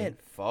everything. Man.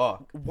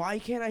 Fuck. Why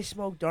can't I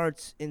smoke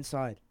darts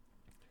inside?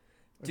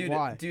 Like, Dude,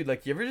 why? dude,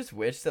 like, you ever just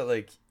wish that,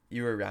 like,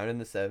 you were around in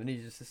the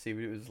 70s just to see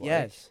what it was like?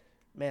 Yes,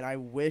 man. I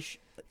wish,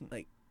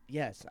 like,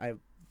 yes.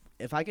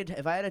 If I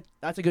had a.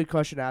 That's a good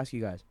question to ask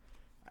you guys.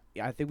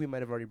 I think we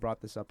might have already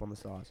brought this up on the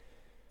sauce,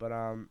 but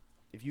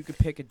if you could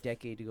pick a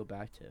decade to go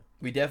back to,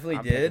 We definitely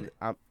I'm did.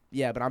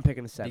 yeah, but I'm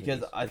picking the 70s.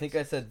 Because I think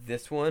I said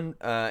this one,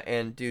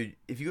 and dude,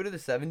 if you go to the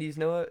 70s,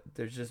 Noah,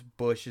 there's just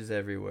bushes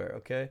everywhere,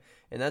 okay?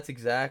 And that's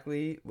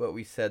exactly what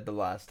we said the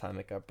last time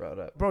it got brought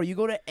up. Bro, you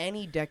go to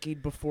any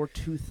decade before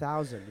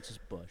 2000, it's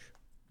just bush.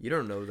 You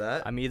don't know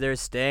that. I'm either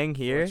staying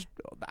here.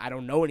 I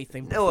don't know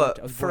anything. before Noah,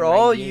 I was for born in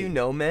all 98. you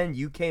know, man,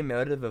 you came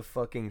out of a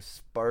fucking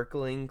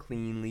sparkling,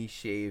 cleanly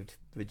shaved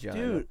vagina.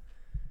 Dude.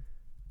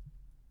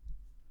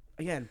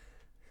 Again, I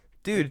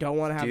Dude, don't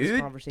want to have this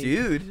conversation.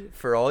 dude,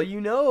 for all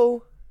you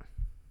know.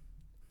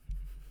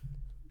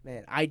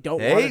 Man, I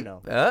don't want to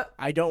know.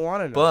 I don't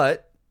want to know.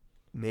 But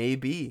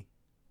maybe.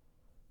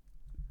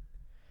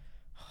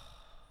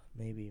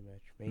 Maybe,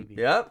 Mitch. Maybe.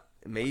 Yep,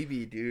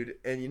 maybe, dude.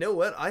 And you know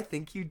what? I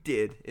think you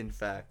did, in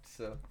fact.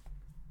 So.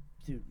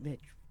 Dude, Mitch.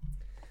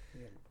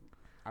 Man,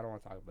 I don't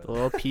want to talk about The it.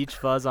 little peach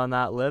fuzz on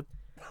that lip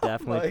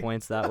definitely my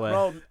points that way.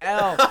 Bro,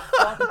 L.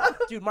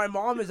 fuck. Dude, my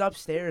mom is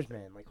upstairs,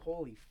 man. Like,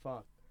 holy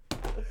fuck.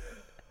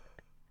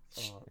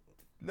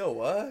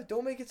 Noah,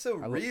 don't make it so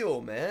I lo-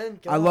 real,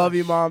 man. I love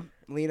you, Gosh. Mom.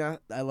 Lena,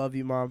 I love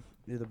you, Mom.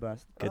 You're the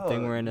best. Good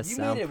thing we're in a You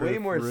made it way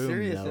soundproof more room,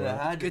 serious than Noah. it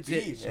had to Good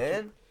be, shit.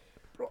 man.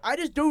 Bro, I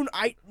just don't.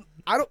 I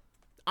don't.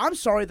 I'm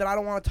sorry that I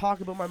don't want to talk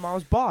about my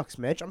mom's box,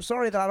 Mitch. I'm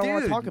sorry that I don't want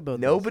to Dude, talk about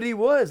this. nobody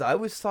was. I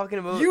was talking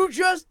about. You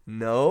just.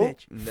 No,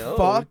 Mitch, no,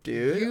 fuck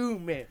dude. you,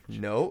 Mitch.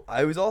 No,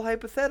 I was all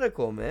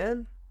hypothetical,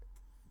 man.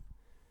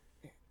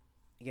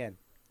 Again,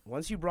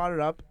 once you brought it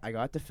up, I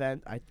got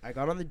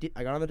on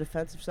the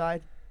defensive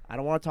side. I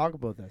don't want to talk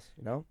about this.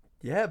 You know,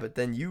 Yeah, but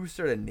then you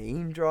started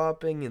name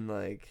dropping and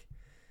like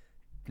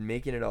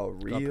making it all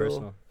real. Got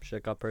personal.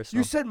 Shit got personal.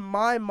 You said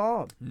my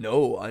mom.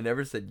 No, I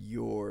never said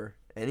your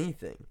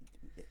anything.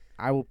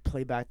 I will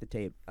play back the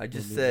tape. I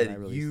just When I said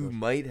release you this.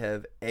 might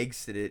have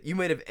exited. You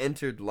might have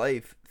entered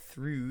life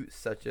through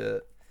such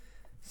a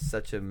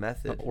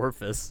method.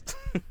 Orifice.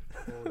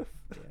 Oh,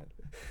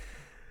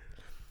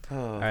 yeah. All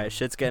All right,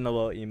 shit's getting a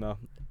little emo.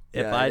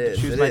 If Yeah, I had it to is,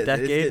 choose it my is. It's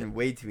decade, getting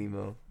way too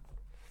emo.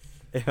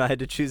 if I had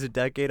to choose a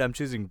decade, I'm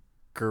choosing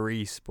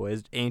Greece,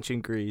 boys.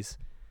 Ancient Greece.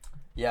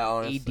 Yeah,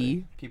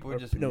 honestly. AD? People Or were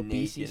just no,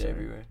 naked BC, sorry.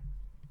 everywhere.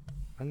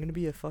 I'm gonna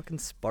be a fucking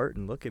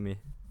Spartan. Look at me.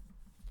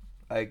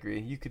 I agree.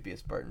 You could be a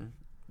Spartan.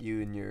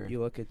 You and your You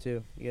look it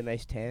too. You get a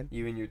nice tan.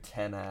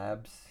 10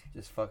 abs,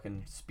 just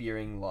fucking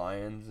spearing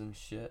lions and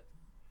shit.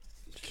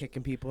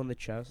 Kicking people in the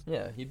chest.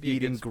 Yeah, you'd be a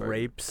Eating good Spartan.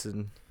 grapes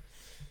and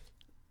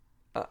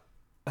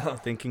Uh,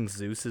 thinking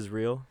Zeus is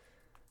real.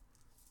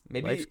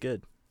 Maybe, Life's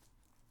good.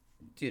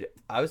 dude.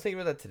 I was thinking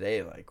about that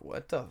today. Like,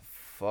 what the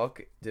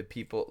fuck did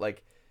people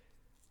like?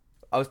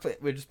 We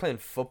were just playing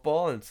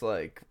football, and it's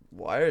like,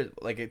 why are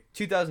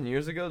 2,000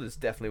 years ago? This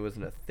definitely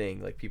wasn't a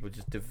thing. Like, people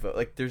just devote.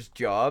 Like, there's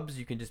jobs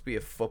you can just be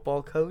a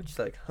football coach.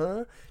 Like,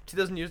 huh?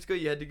 2,000 years ago,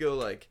 you had to go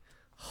like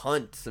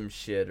hunt some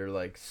shit or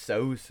like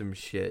sew some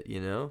shit.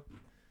 You know,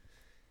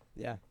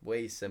 Yeah,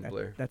 way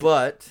simpler. that's-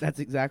 but that's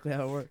exactly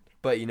how it worked.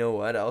 you know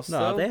what else?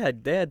 No, though?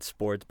 they had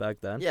sports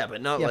back then. Yeah,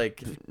 but not Yeah,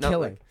 like not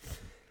killing.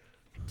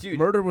 like, dude.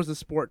 Murder was a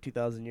sport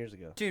 2,000 years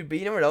ago. Dude, but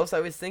you know what else I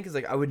always think is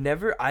like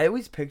I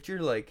always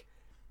picture like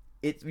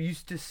it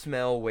used to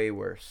smell way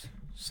worse.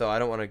 So I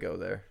don't want to go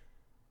there.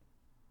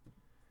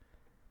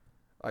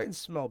 It didn't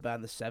smell bad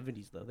in the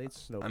 70s though. They'd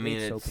snow. I mean,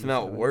 they'd it soap in the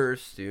smelled 70s.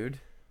 worse, dude.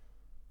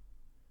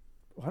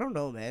 I don't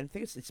know, man. I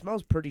think it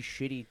smells pretty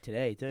shitty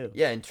today too.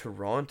 Yeah, in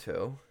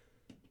Toronto.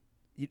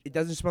 It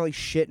doesn't smell like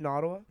shit in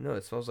Ottawa. No,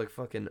 it smells like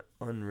fucking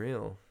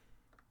unreal.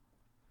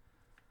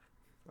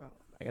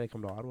 I gotta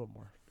come to Ottawa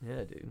more.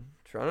 Yeah, dude.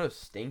 Toronto's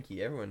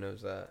stinky. Everyone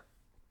knows that.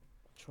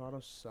 Toronto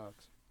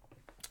sucks.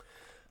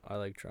 I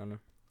like Toronto.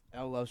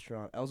 Elle loves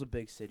Toronto. Elle's a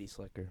big city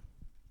slicker.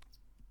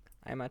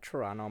 I'm a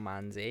Toronto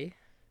manzi.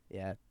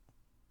 Yeah.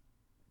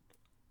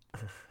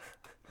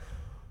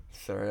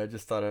 Sorry, I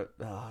just thought it.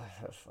 Oh,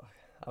 fuck.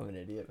 I'm an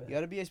idiot, man. You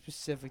gotta be a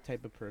specific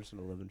type of person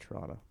to live in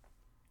Toronto.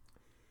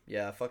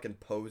 Yeah, fucking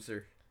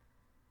poser.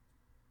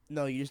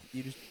 No, you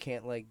just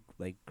can't like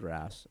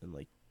grass and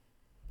like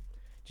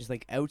just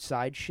like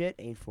outside shit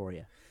ain't for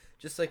you.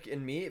 Just like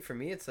for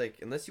me, it's like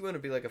unless you want to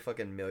be like a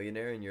fucking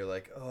millionaire and you're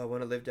like, oh, I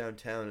want to live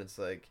downtown. It's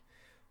like,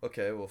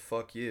 okay, well,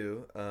 fuck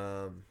you.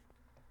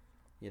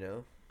 You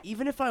know.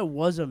 Even if I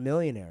was a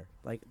millionaire,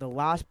 like the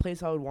last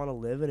place I would want to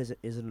live in is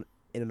in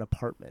an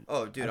apartment.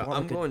 Oh, dude, I'd want,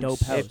 I'm like, a going dope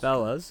Hey, house.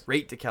 fellas,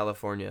 straight to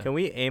California. can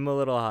we aim a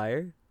little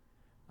higher?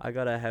 I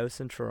got a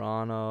house in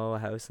Toronto, a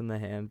house in the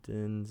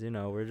Hamptons. You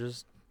know, we're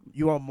just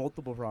You want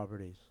multiple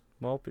properties.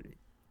 moping.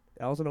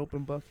 Elle's an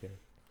open book here.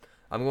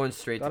 I'm going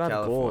straight to Gotta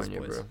have goals, California,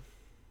 boys. bro.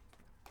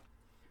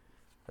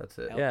 That's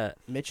it. Yeah,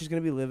 Mitch is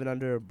gonna be living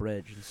under a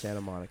bridge in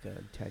Santa Monica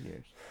in 10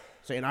 years,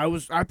 saying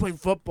I played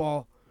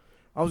football.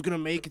 I was gonna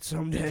make it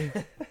someday.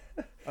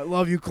 I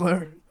love you,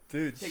 Claire.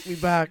 Dude, Take me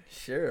back.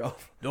 Sure.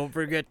 don't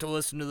forget to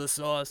listen to the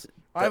sauce.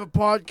 I have a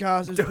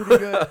podcast. It's pretty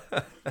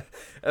good.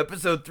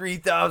 Episode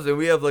 3000.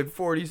 We have like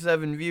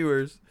 47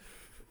 viewers.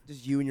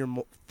 Just you and your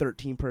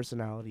 13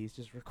 personalities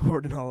just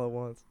recording all at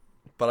once.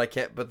 But I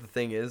can't. But the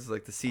thing is,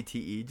 like the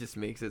CTE just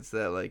makes it so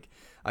that like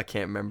I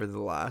can't remember the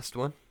last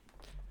one.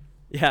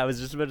 Yeah, I was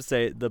just about to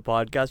say the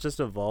podcast just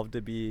evolved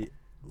to be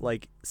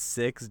like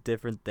 6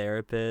 different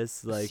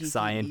therapists, like CTE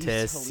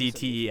scientists, hallucination.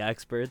 CTE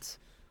experts.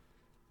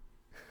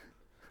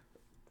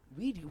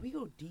 We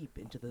go deep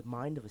into the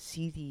mind of a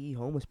CTE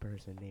homeless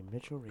person named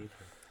Mitchell Raver.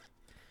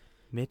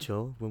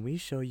 Mitchell, when we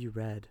show you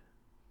red,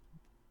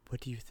 what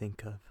do you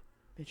think of?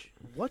 Mitch,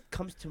 what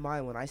comes to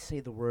mind when I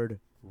say the word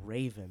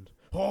Raven?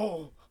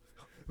 Oh,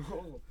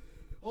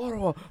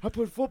 Ottawa, I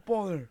played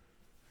football there.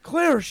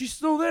 Claire, she's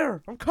still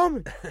there. I'm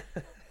coming.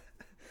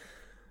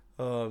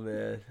 Oh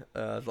man,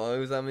 as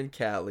long as I'm in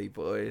Cali,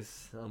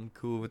 boys, I'm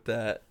cool with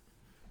that.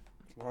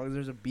 As long as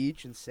there's a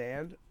beach and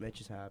sand,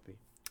 Mitch is happy.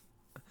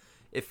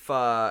 If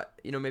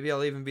maybe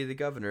I'll even be the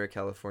governor of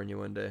California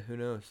one day. Who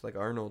knows? Like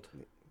Arnold.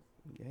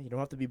 Yeah, you don't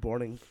have to be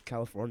born in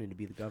California to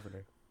be the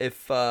governor.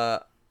 If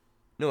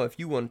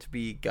you want to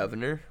be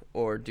governor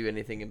or do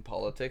anything in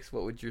politics,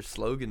 what would your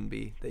slogan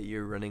be that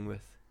you're running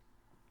with?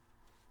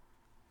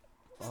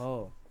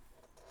 Oh.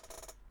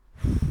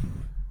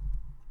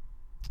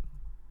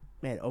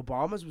 Man,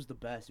 Obama's was the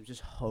best. It was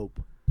just hope.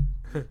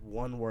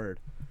 One word.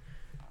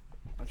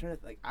 I'm trying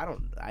to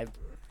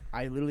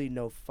I literally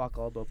know fuck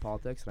all about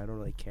politics and I don't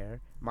really care.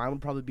 Mine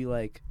would probably be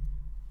like,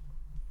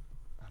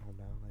 I don't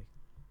know,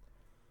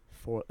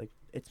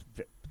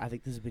 I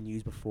think this has been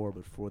used before,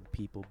 but for the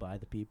people, by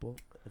the people.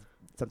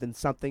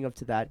 Something up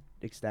to that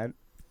extent.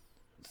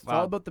 It's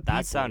all about the people.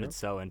 That sounded you know?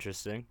 so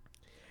interesting.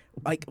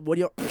 Like, what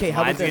do you? Okay,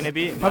 how about Mine's this? gonna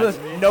be. How about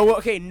this?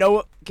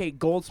 Noah. Okay,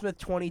 Goldsmith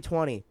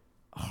 2020.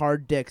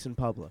 Hard dicks in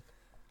public.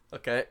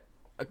 Okay,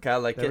 I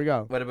like There it. we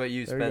go. What about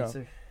you, There we go.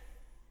 Spencer?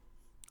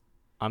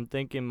 I'm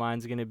thinking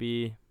mine's going to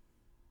be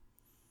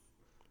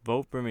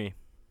vote for me.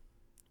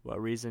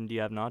 What reason do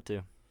you have not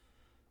to?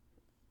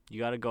 You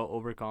got to go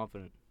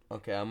overconfident.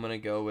 Okay, I'm gonna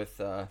go with.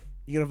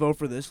 You gonna vote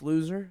for this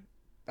loser?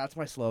 That's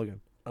my slogan.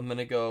 I'm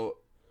gonna go,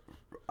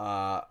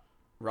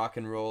 rock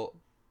and roll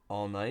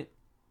all night,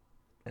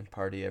 and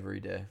party every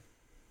day.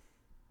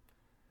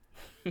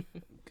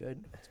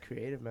 Good. It's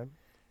creative, man.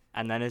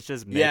 And then it's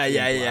just Yeah. Mitch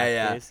in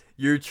blackface.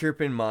 You're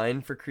chirping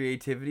mine for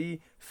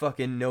creativity.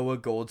 Fucking Noah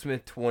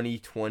Goldsmith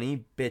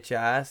 2020, bitch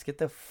ass. Get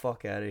the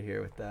fuck out of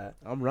here with that.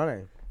 I'm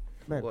running.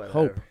 Man, Whatever.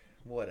 hope.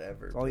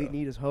 Whatever. All you bro.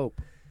 need is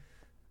hope.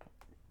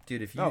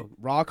 Dude, if you No,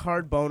 rock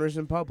hard boners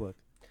in public.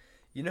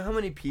 you know how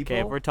many people.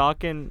 Okay, if we're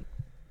talking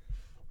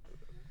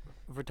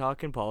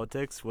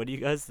politics, what do you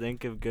guys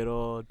think of good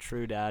old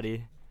True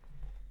Daddy,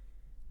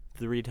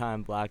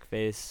 3-time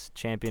blackface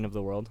champion of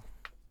the world?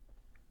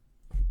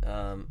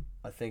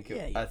 I think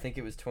Yeah, I think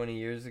it was 20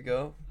 years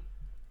ago,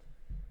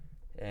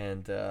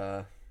 and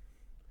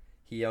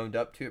he owned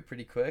up to it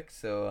pretty quick.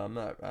 So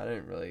I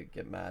didn't really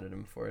get mad at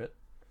him for it.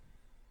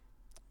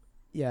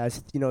 Yeah, it's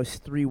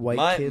 3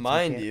 white kids.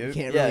 Mind we you,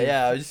 can't yeah, really-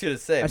 I was just gonna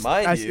say, as-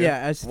 mind as- you. yeah,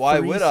 as Why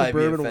 3 would I be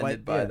suburban offended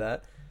white- by yeah.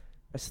 that?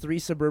 As 3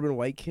 suburban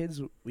white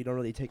kids, we don't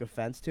really take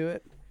offense to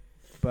it,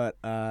 but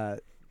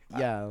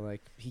yeah,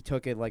 like he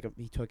took it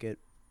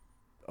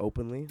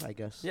openly, I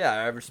guess. Yeah,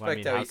 I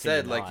respect how how he can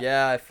said, you like, not?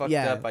 yeah, I fucked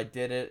Yeah. up, I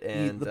did it,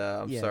 and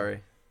I'm yeah.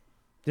 sorry.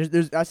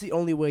 There's that's the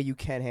only way you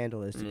can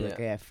handle this. To be like, Yeah.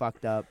 hey, I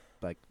fucked up.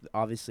 Like,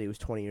 obviously it was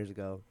 20 years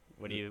ago.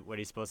 What are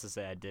you supposed to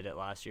say? I did it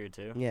last year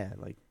too. Yeah,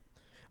 like,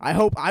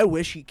 I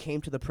wish he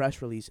came to the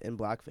press release in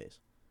blackface.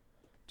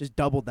 Just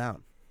double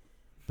down.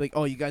 Like,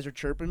 oh, you guys are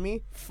chirping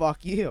me?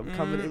 Fuck you. I'm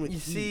coming in with You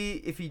heat. see,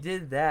 if he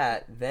did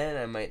that, then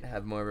I might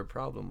have more of a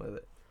problem with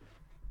it.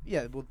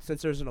 Yeah, well,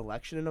 since there's an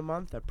election in a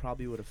month, that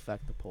probably would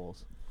affect the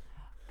polls.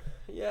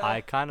 Yeah.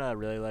 I kind of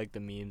really like the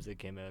memes that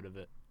came out of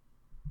it.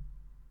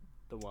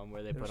 The one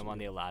where they put There's him on some-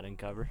 the Aladdin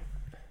cover.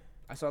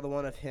 I saw the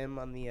one of him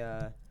on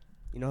the,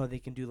 you know how they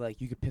can do, like,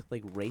 you could pick,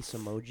 like, race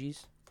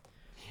emojis?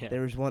 Yeah.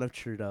 There was one of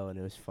Trudeau, and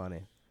it was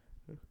funny.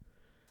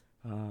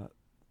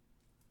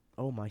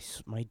 Oh,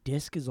 my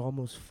disc is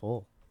almost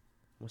full.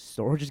 My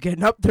storage is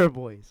getting up there,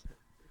 boys.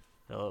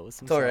 Fill it with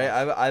some It's alright.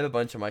 sauce. I have a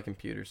bunch on my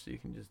computer, so you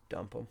can just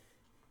dump them.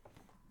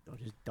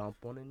 Don't just dump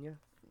one in you.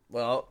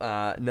 Well,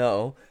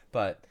 no,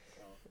 but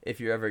if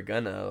you're ever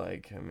gonna,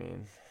 like, I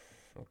mean,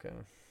 okay.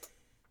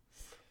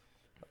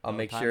 I'll No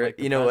make time sure. like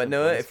the You know what, present,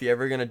 Noah? boys. If you're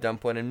ever gonna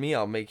dump one in me,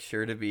 I'll make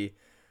sure to be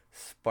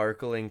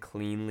sparkling,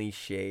 cleanly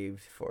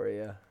shaved for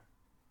you.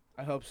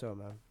 I hope so,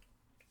 man.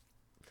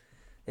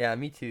 Yeah,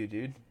 me too,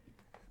 dude.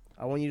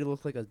 I want you to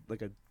look like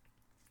a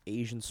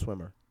Asian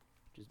swimmer.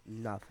 Just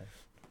nothing.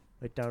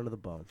 Right down to the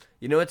bone.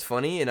 You know what's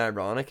funny and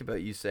ironic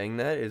about you saying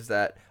that is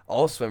that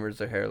all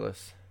swimmers are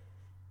hairless.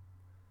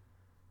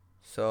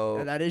 So,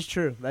 And that is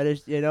true. That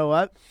is, you know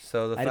what?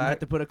 so the I didn't have fact.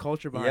 to put a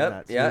culture behind Yep,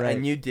 that. So yeah, you're right.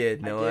 and you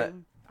did, I Noah.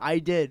 didn't. I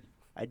did.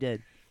 I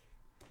did.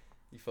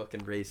 You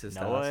fucking racist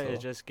Noah asshole. is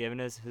just giving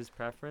us his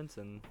preference,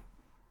 and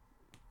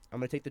I'm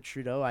gonna take the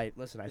Trudeau. I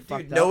fucked Dude,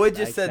 up. Noah I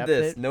just said accept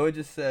this. it. Noah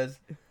just says,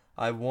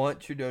 I want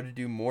Trudeau to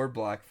do more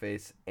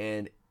blackface,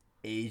 and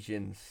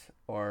Asians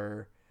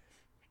are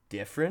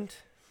different.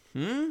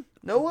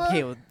 Noah?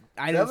 Okay, well,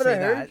 I Is that didn't what say I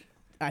heard? that.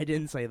 I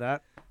didn't say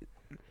that.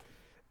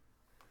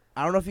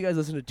 I don't know if you guys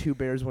listen to Two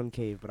Bears One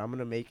Cave, but I'm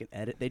gonna make an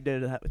edit. They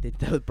did that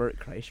with Bert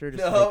Kreischer.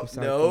 Just to make him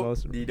sound No, the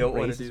most you don't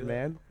wanna racist do that.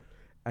 man.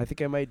 I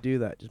think I might do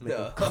that. Just make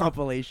No. a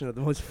compilation of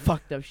the most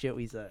fucked up shit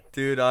we said.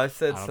 Dude, I've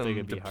said I don't some think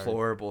it'd be hard.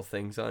 deplorable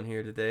things on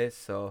here today,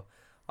 so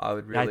I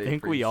would I really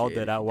think we all appreciate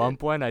did. if At you one did.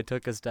 point, I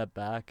took a step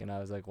back, and I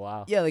was like,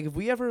 "Wow." Yeah, like if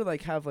we ever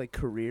like have like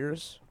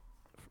careers,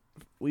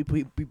 we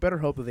better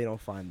hope that they don't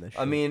find this.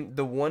 I shit. mean,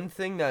 the one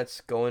thing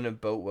that's going to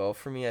boat well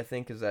for me, I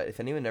think, is that if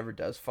anyone ever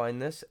does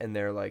find this and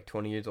they're like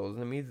 20 years older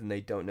than me, then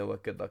they don't know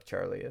what Good Luck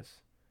Charlie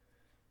is.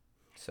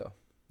 So,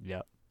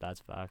 Yep, that's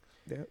fact.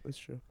 yeah, that's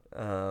true.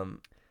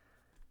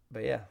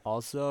 but yeah.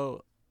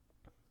 Also,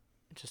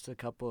 just a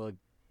couple of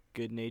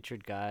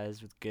good-natured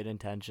guys with good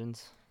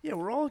intentions. Yeah,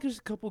 we're all just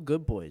a couple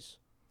good boys.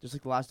 Just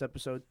like the last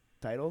episode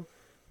title,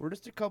 we're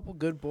just a couple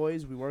good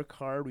boys. We work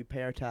hard. We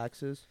pay our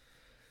taxes.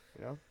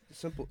 You know,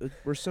 simple.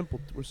 We're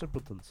simple. We're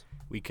simpletons.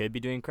 We could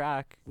be doing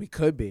crack, We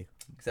could be.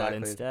 but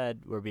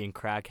instead, we're being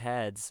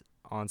crackheads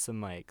on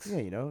some mics. Yeah,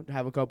 you know,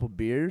 have a couple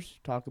beers,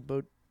 talk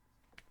about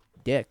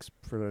dicks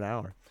for an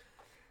hour.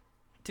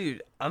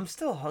 Dude, I'm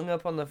still hung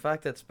up on the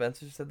fact that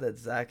Spencer said that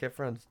Zac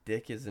Efron's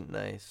dick isn't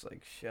nice.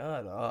 Like,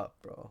 shut up,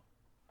 bro.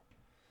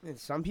 And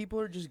some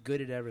people are just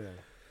good at everything.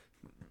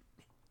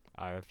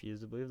 I refuse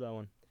to believe that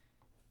one.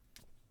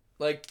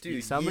 Like,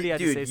 dude, Somebody you, had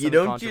dude, to say you something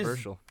don't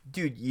controversial.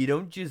 dude, you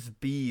don't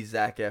just be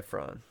Zac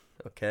Efron,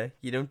 okay?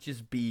 You don't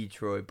just be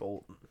Troy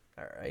Bolton,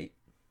 all right?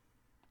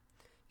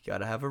 You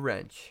gotta have a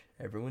wrench.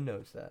 Everyone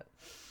knows that.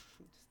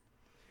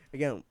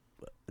 Again,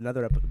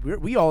 another episode.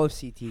 We all have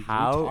CT. We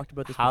How talked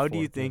about this how do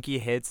before, you too. think he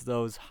hits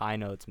those high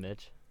notes,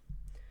 Mitch?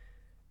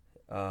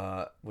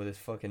 With his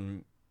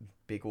fucking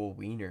big ol'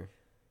 wiener.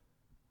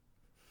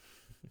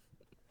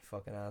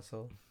 Fucking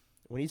asshole.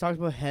 When he talks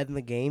about head in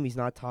the game, he's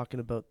not talking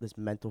about this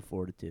mental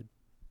fortitude.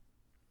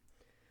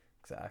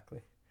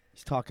 Exactly.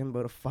 He's talking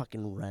about a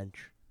fucking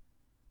wrench.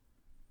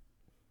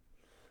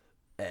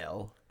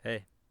 L.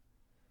 Hey.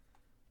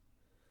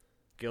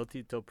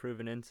 Guilty till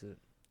proven innocent.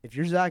 If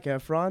you're Zac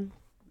Efron,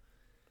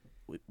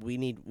 we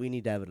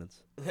need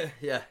evidence.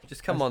 Yeah,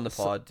 just come on the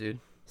pod, dude.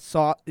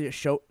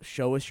 Show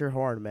us your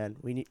horn, man.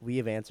 We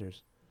have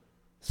answers.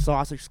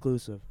 Sauce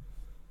exclusive.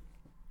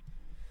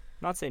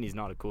 Not saying he's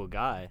not a cool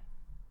guy.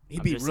 He'd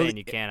I'm be just really, saying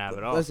you can't have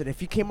it all. Listen, if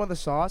he came on the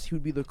Sauce, he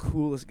would be the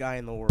coolest guy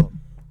in the world.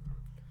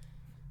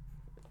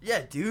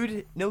 Yeah,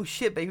 dude. No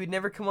shit, but he would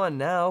never come on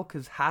now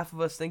because half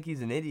of us think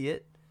he's an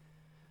idiot.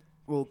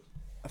 Well,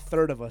 a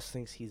third of us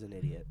thinks he's an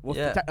idiot. Well,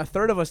 Yeah. a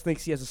third of us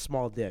thinks he has a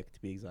small dick,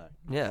 to be exact.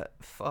 Yeah,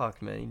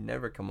 fuck, man. He'd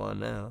never come on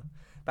now.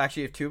 But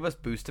actually, if two of us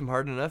boost him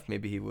hard enough,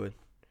 maybe he would.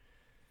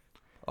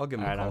 I'll give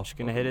him Alright, a call. I'm just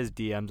gonna hit his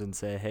DMs and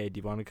say, hey, do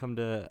you want to come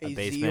to a Hey,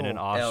 basement in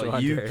Zeal. Oshawa,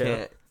 Hell, you Ontario?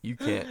 can't. You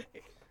can't.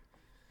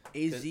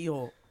 Hey,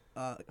 Zeal,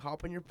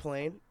 hop on your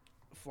plane,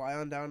 fly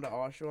on down to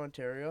Oshawa,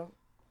 Ontario,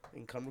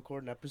 and come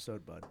record an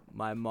episode, bud.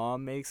 My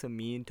mom makes a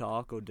mean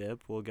taco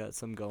dip. We'll get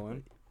some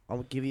going.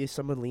 I'll give you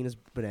some of Lena's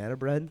banana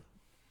bread.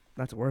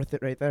 That's worth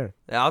it right there.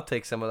 Yeah, I'll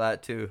take some of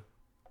that too.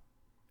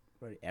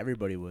 Right,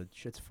 everybody would.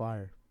 Shit's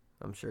fire.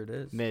 I'm sure it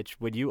is. Mitch,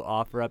 would you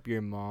offer up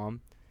your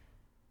mom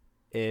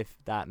if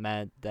that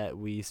meant that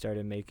we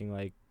started making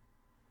like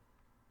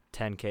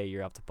 10K a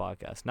year off the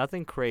podcast?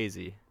 Nothing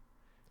crazy,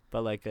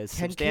 but like a 10K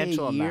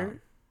substantial a year? amount.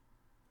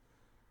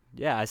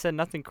 Yeah, I said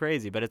nothing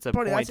crazy, but it's a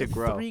Buddy, point that's to a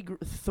grow.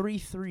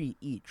 3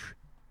 each.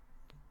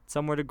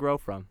 Somewhere to grow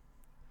from.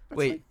 That's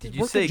Wait, like- did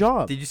you work a say?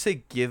 job. Did you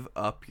say give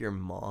up your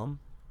mom?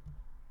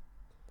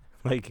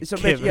 Like, So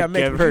give, Mitch,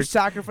 Mitch, give would her. you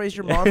sacrifice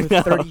your mom for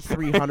No,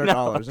 $3,300?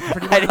 no. That's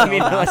pretty I much didn't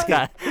mean all it I'm like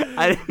that.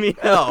 I didn't mean it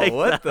Oh, like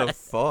what that. the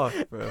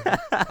fuck, bro?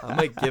 I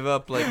might give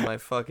up like my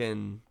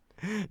fucking.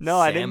 No,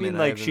 I didn't mean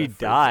salmon I like have in she the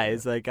fridge right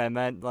dies. Like I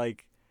meant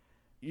like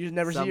You just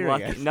never see some her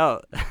lucky. again.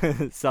 No,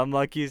 some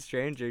lucky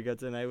stranger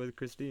gets a night with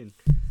Christine.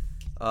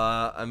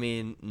 I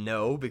mean,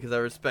 no, because I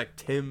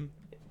respect him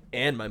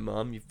and my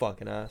mom. You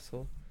fucking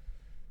asshole.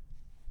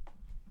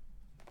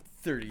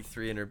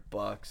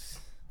 $3,300.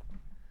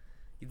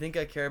 You think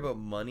I care about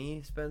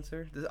money,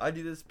 Spencer? I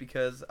do this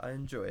because I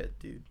enjoy it,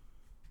 dude.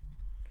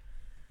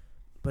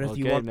 But if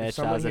you Okay, want, Mitch, if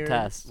that someone was a here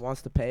test.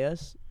 wants to pay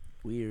us,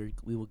 we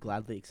will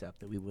gladly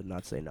accept it. We would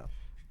not say no.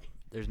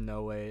 There's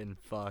no way in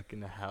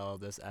fucking hell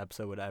this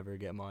episode would ever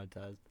get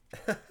monetized.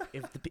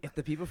 If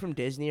the people from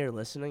Disney are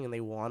listening and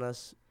they want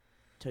us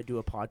to do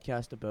a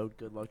podcast about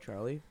Good Luck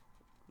Charlie,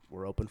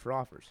 we're open for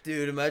offers.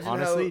 Dude, imagine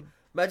Honestly,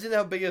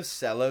 how big of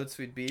sellouts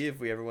we'd be if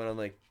we ever went on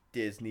like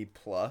Disney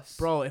Plus.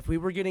 Bro, if we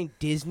were getting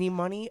Disney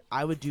money,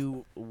 I would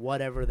do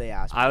whatever they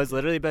asked. I was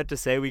literally about to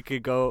say we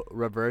could go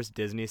reverse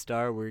Disney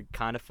Star. We're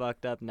kind of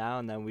fucked up now,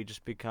 and then we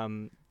just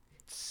become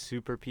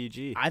super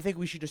PG. I think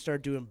we should just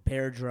start doing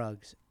bear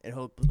drugs and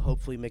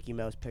hopefully Mickey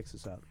Mouse picks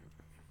us up.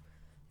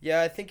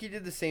 Yeah, I think he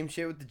did the same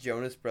shit with the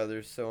Jonas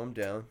Brothers, so I'm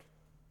down.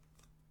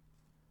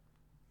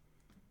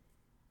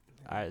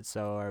 All right,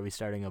 so are we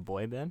starting a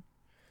boy band?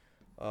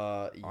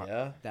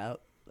 Yeah.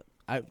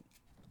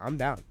 I'm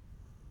down.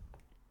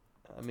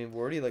 I mean,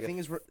 we're already like The thing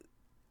is, we're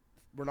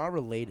not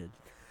related.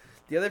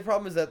 The other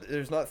problem is that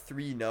there's not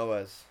 3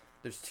 Noahs.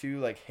 There's 2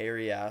 like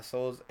hairy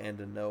assholes and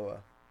a Noah.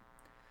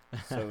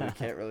 So we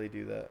can't really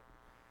do that.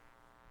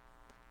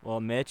 Well,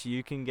 Mitch,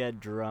 you can get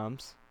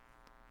drums.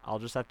 I'll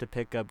just have to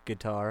pick up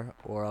guitar,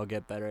 or I'll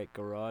get better at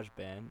garage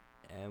band,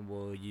 and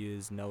we'll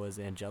use Noah's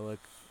angelic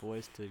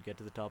voice to get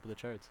to the top of the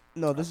charts.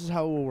 No, this is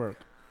how it will work.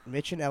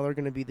 Mitch and Elle are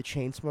going to be the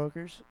chain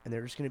smokers, and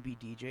they're just going to be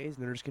DJs, and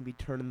they're just going to be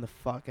turning the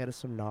fuck out of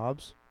some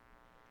knobs.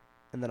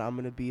 And then I'm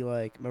going to be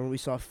like, remember we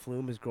saw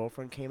Flume, his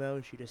girlfriend came out,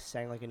 and she just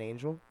sang like an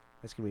angel?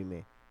 That's going to be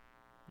me.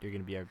 You're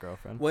gonna be our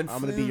girlfriend. When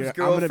I'm going to be Flume's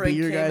your, I'm gonna be girlfriend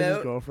your came guys'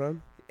 out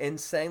girlfriend. and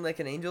sang like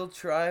an angel,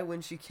 try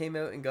when she came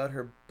out and got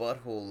her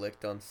butthole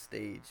licked on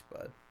stage,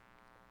 bud.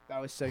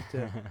 That was sick,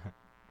 too.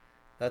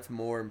 That's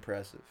more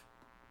impressive.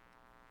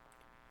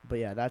 But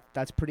yeah,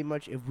 that's pretty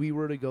much, if we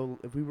were to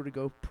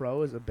go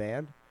pro as a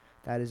band,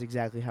 that is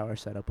exactly how our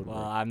setup would Well,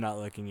 work. I'm not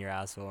licking your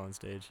asshole on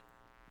stage.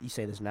 You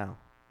say this now.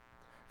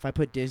 If I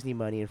put Disney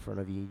money in front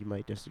of you, you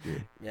might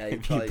disagree. Yeah,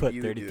 If you put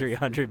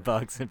 $3,300 in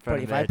But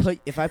front if of Mitch,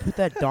 if I put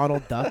that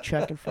Donald Duck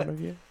check in front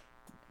of you,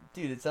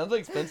 Dude, it sounds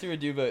like Spencer would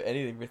do about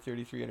anything for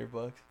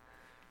 $3,300.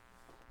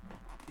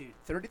 dude,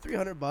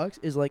 $3,300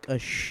 is like a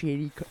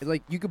shitty.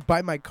 Like you could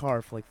buy my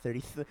car for like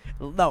 30.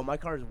 No, my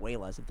car is way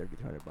less than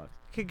 $3,300. you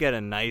could get a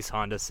nice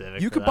Honda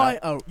Civic. You for could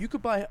that.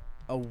 buy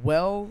a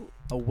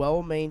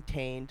well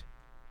maintained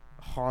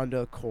Honda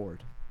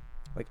Accord,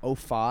 like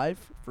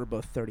 05 for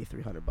about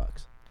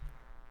 $3,300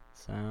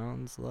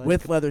 Sounds like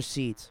with leather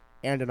seats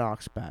and an aux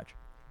patch,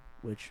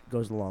 which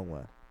goes a long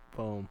way.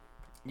 boom.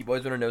 You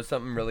boys want to know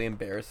something really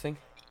embarrassing?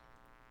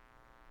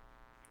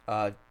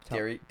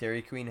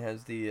 Dairy Queen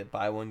has the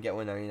buy one get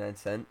one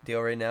 99-cent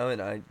deal right now,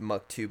 and I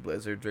mucked 2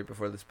 Blizzards right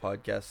before this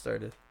podcast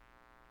started.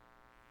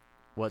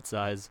 What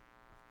size?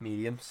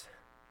 Mediums.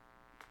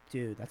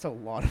 Dude, that's a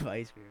lot of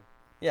ice cream.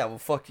 Yeah, well,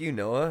 fuck you,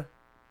 Noah.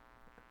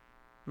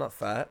 not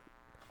fat.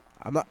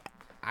 I'm not.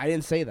 I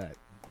didn't say that.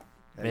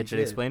 Mitch, You it did.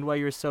 explained why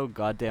you were so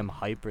goddamn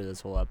hyper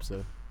this whole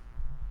episode.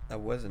 I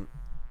wasn't.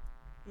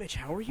 Mitch,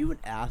 how are you an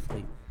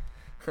athlete?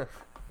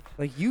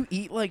 Like, you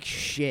eat like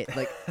shit.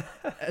 Like,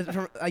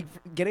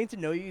 getting to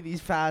know you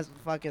these past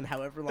fucking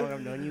however long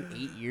I've known you,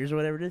 8 years or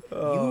whatever it is,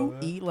 Oh, you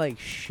man. eat like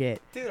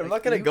shit. Dude, I'm Like,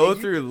 not gonna you- go and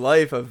you- through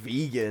life a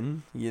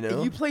vegan. You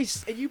know.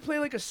 And you play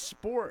like a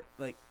sport,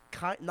 like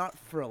not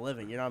for a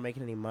living. You're not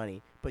making any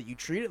money, but you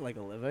treat it like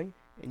a living,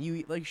 and you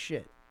eat like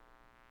shit.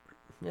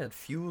 Yeah, it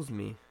fuels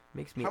me.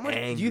 Makes me How much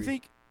angry. do you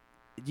think?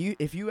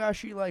 If you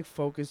actually like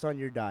focused on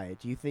your diet,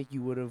 do you think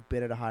you would have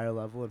been at a higher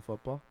level in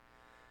football?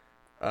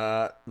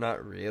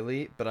 Not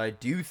really, but I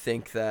do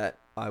think that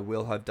I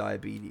will have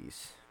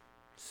diabetes.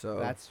 So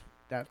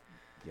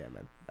Yeah,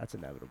 man, that's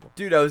inevitable.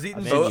 dude, I was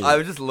eating I've both. seen I you.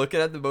 was just looking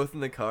at them both in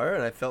the car,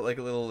 and I felt like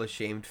a little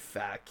ashamed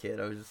fat kid.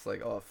 I was just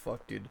like, oh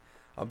fuck, dude,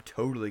 I'm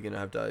totally gonna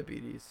have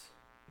diabetes.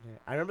 Yeah.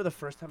 I remember the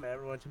first time I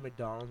ever went to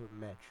McDonald's with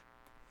Mitch.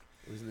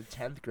 It was in the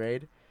 10th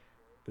grade.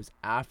 It was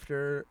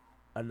after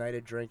a night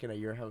of drinking at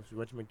your house. We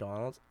went to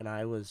McDonald's, and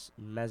I was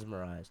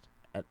mesmerized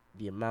at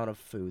the amount of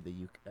food that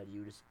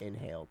you just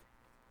inhaled.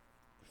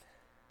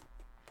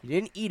 You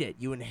didn't eat it.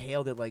 You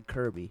inhaled it like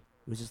Kirby.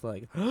 It was just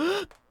like,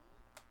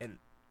 and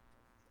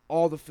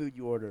all the food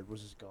you ordered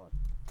was just gone.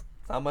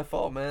 It's not my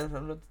fault, man. I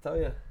don't know what to tell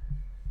you.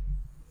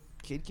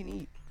 Kid can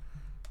eat.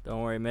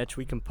 Don't worry, Mitch.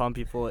 We can pump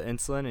you full of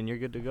insulin, and you're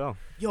good to go.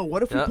 Yo,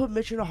 what if we Yeah. put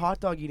Mitch in a hot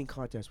dog eating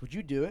contest? Would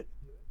you do it?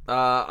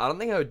 I don't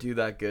think I would do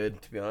that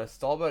good, to be honest.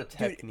 It's all about a Dude.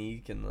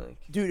 technique and like.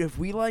 Dude, if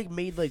we like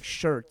made like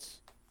shirts,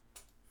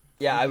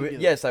 Yeah, would I you would. do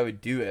it? Yes, I would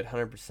do it,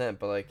 100%.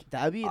 But like,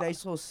 that'd be a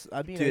nice little.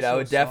 That'd be a dude, nice I would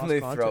little sauce definitely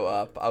content. throw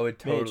up. I would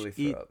totally Mitch,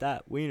 throw eat up.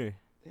 that wiener.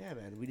 Yeah,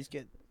 man. We just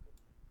get.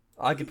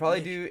 I could probably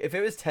Mitch. do if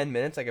it was 10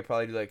 minutes. I could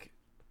probably do like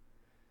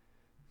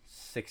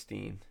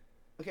 16.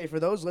 Okay, for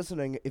those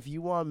listening, if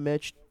you want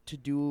Mitch to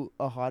do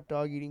a hot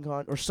dog eating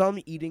or some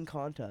eating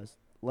contest,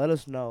 let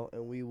us know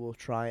and we will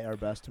try our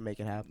best to make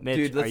it happen. Mitch,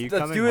 Dude, are let's- you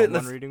let's coming do it. home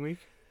Let's- on reading week?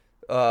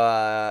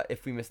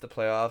 If we miss the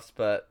playoffs,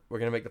 but we're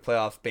gonna make the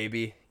playoffs,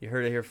 baby. You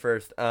heard it here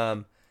first.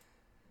 But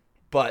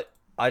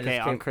I just Okay,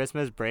 on came,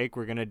 Christmas break,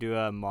 we're gonna do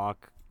a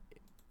mock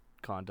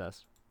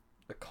contest.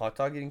 a hot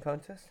dog eating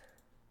contest.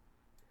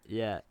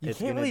 Yeah, You it's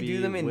can't gonna really do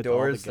be them with all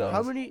indoors, the though.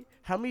 guys.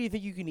 How many do you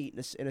think you can eat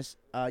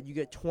you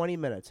get 20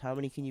 minutes. How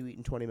many can you eat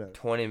in 20 minutes?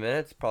 20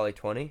 minutes, probably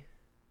 20.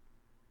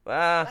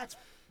 Ah, That's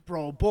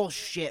bro,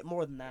 bullshit,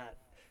 more than that.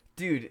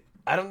 dude,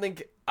 I don't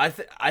think I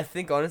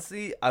think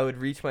honestly I would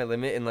reach my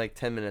limit in like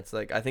 10 minutes.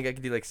 Like I think I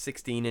could do like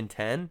 16 and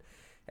 10,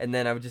 and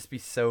then I would just be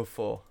so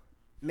full.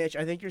 Mitch,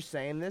 I think you're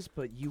saying this,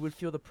 but you would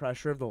feel the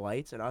pressure of the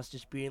lights and us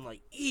just being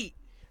like, eat,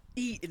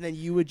 and then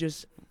you would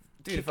just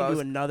Dude, kick if I into was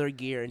another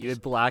gear and You just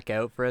would black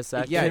out for a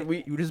second. yeah, Dude,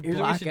 we- you just here's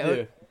what we black should out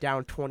do.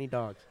 down 20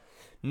 dogs.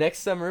 Next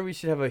summer, we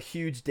should have a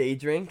huge day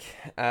drink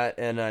at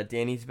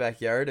Danny's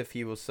backyard if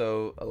he will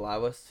so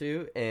allow us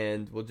to,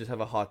 and we'll just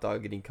have a hot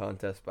dog eating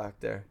contest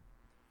back there.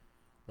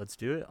 Let's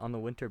do it on the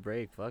winter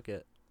break. Fuck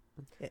it.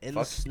 In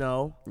Fuck. the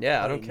snow. Yeah,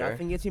 I Buddy, don't care.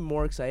 Nothing gets me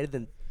more excited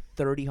than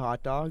 30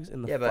 hot dogs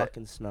in the Yeah, but-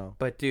 fucking snow.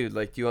 But dude,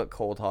 like, do you want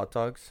cold hot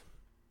dogs?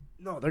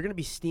 No, they're gonna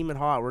be steaming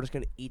hot. We're just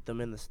gonna eat them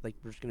in this. Like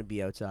we're just gonna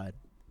be outside.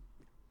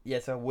 Yeah.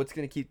 So what's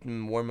gonna keep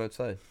them warm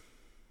outside?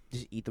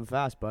 Just eat them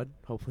fast, bud.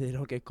 Hopefully they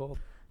don't get cold.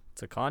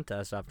 It's a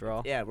contest after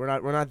all. Yeah, we're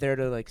not there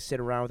to like sit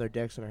around with our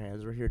dicks in our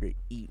hands. We're here to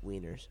eat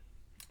wieners.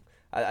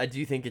 I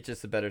do think it's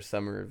just a better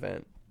summer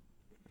event.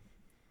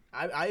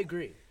 I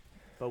agree,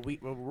 but we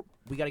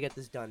got to get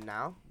this done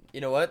now.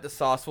 You know what? The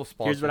sauce will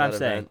sponsor Here's what that I'm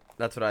saying. event.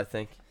 That's what I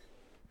think.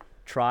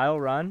 Trial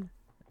run,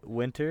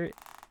 winter,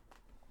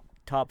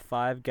 top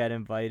 5 get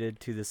invited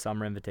to the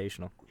summer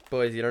invitational.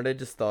 Boys, you know what I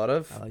just thought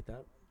of? I like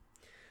that.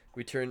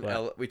 We turn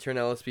What? we turn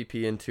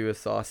LSBP into a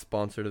sauce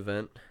sponsored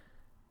event.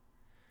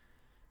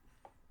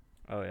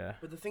 Oh yeah.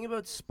 But the thing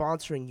about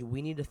sponsoring you,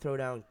 we need to throw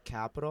down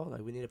capital.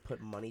 Like we need to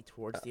put money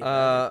towards the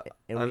Uh, event.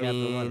 And I we have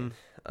the money.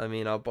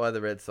 mean, I'll buy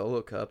the red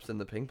solo cups and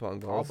the ping pong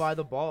I'll balls. buy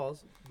the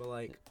balls, but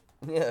like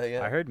Yeah,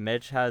 yeah. I heard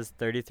Mitch has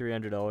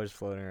 $3,300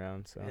 floating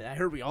around. So I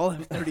heard we all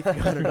have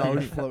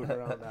 $3,300 floating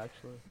around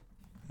actually.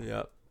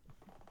 Yeah.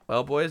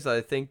 Well, boys,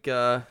 I think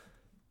we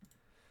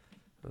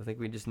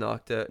just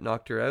knocked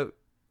her out.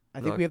 I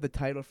think we have the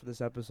title for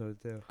this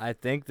episode too. I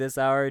think this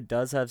hour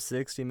does have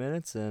 60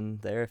 minutes, and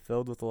they're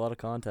filled with a lot of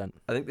content.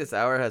 I think this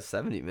hour has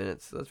 70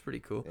 minutes. So that's pretty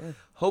cool. Yeah.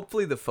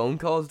 Hopefully the phone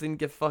calls didn't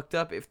get fucked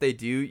up. If they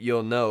do,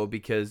 you'll know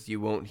because you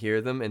won't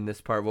hear them and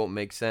this part won't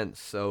make sense.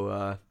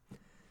 So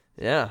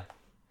yeah.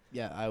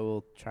 Yeah, I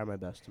will try my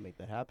best to make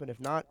that happen. If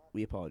not,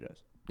 we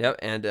apologize. Yep,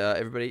 and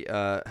everybody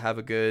have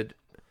a good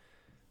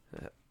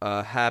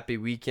happy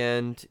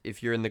weekend.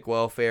 If you're in the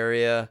Guelph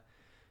area,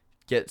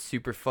 get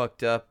super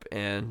fucked up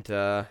and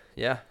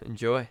yeah,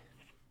 enjoy.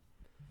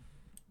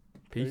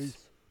 Peace.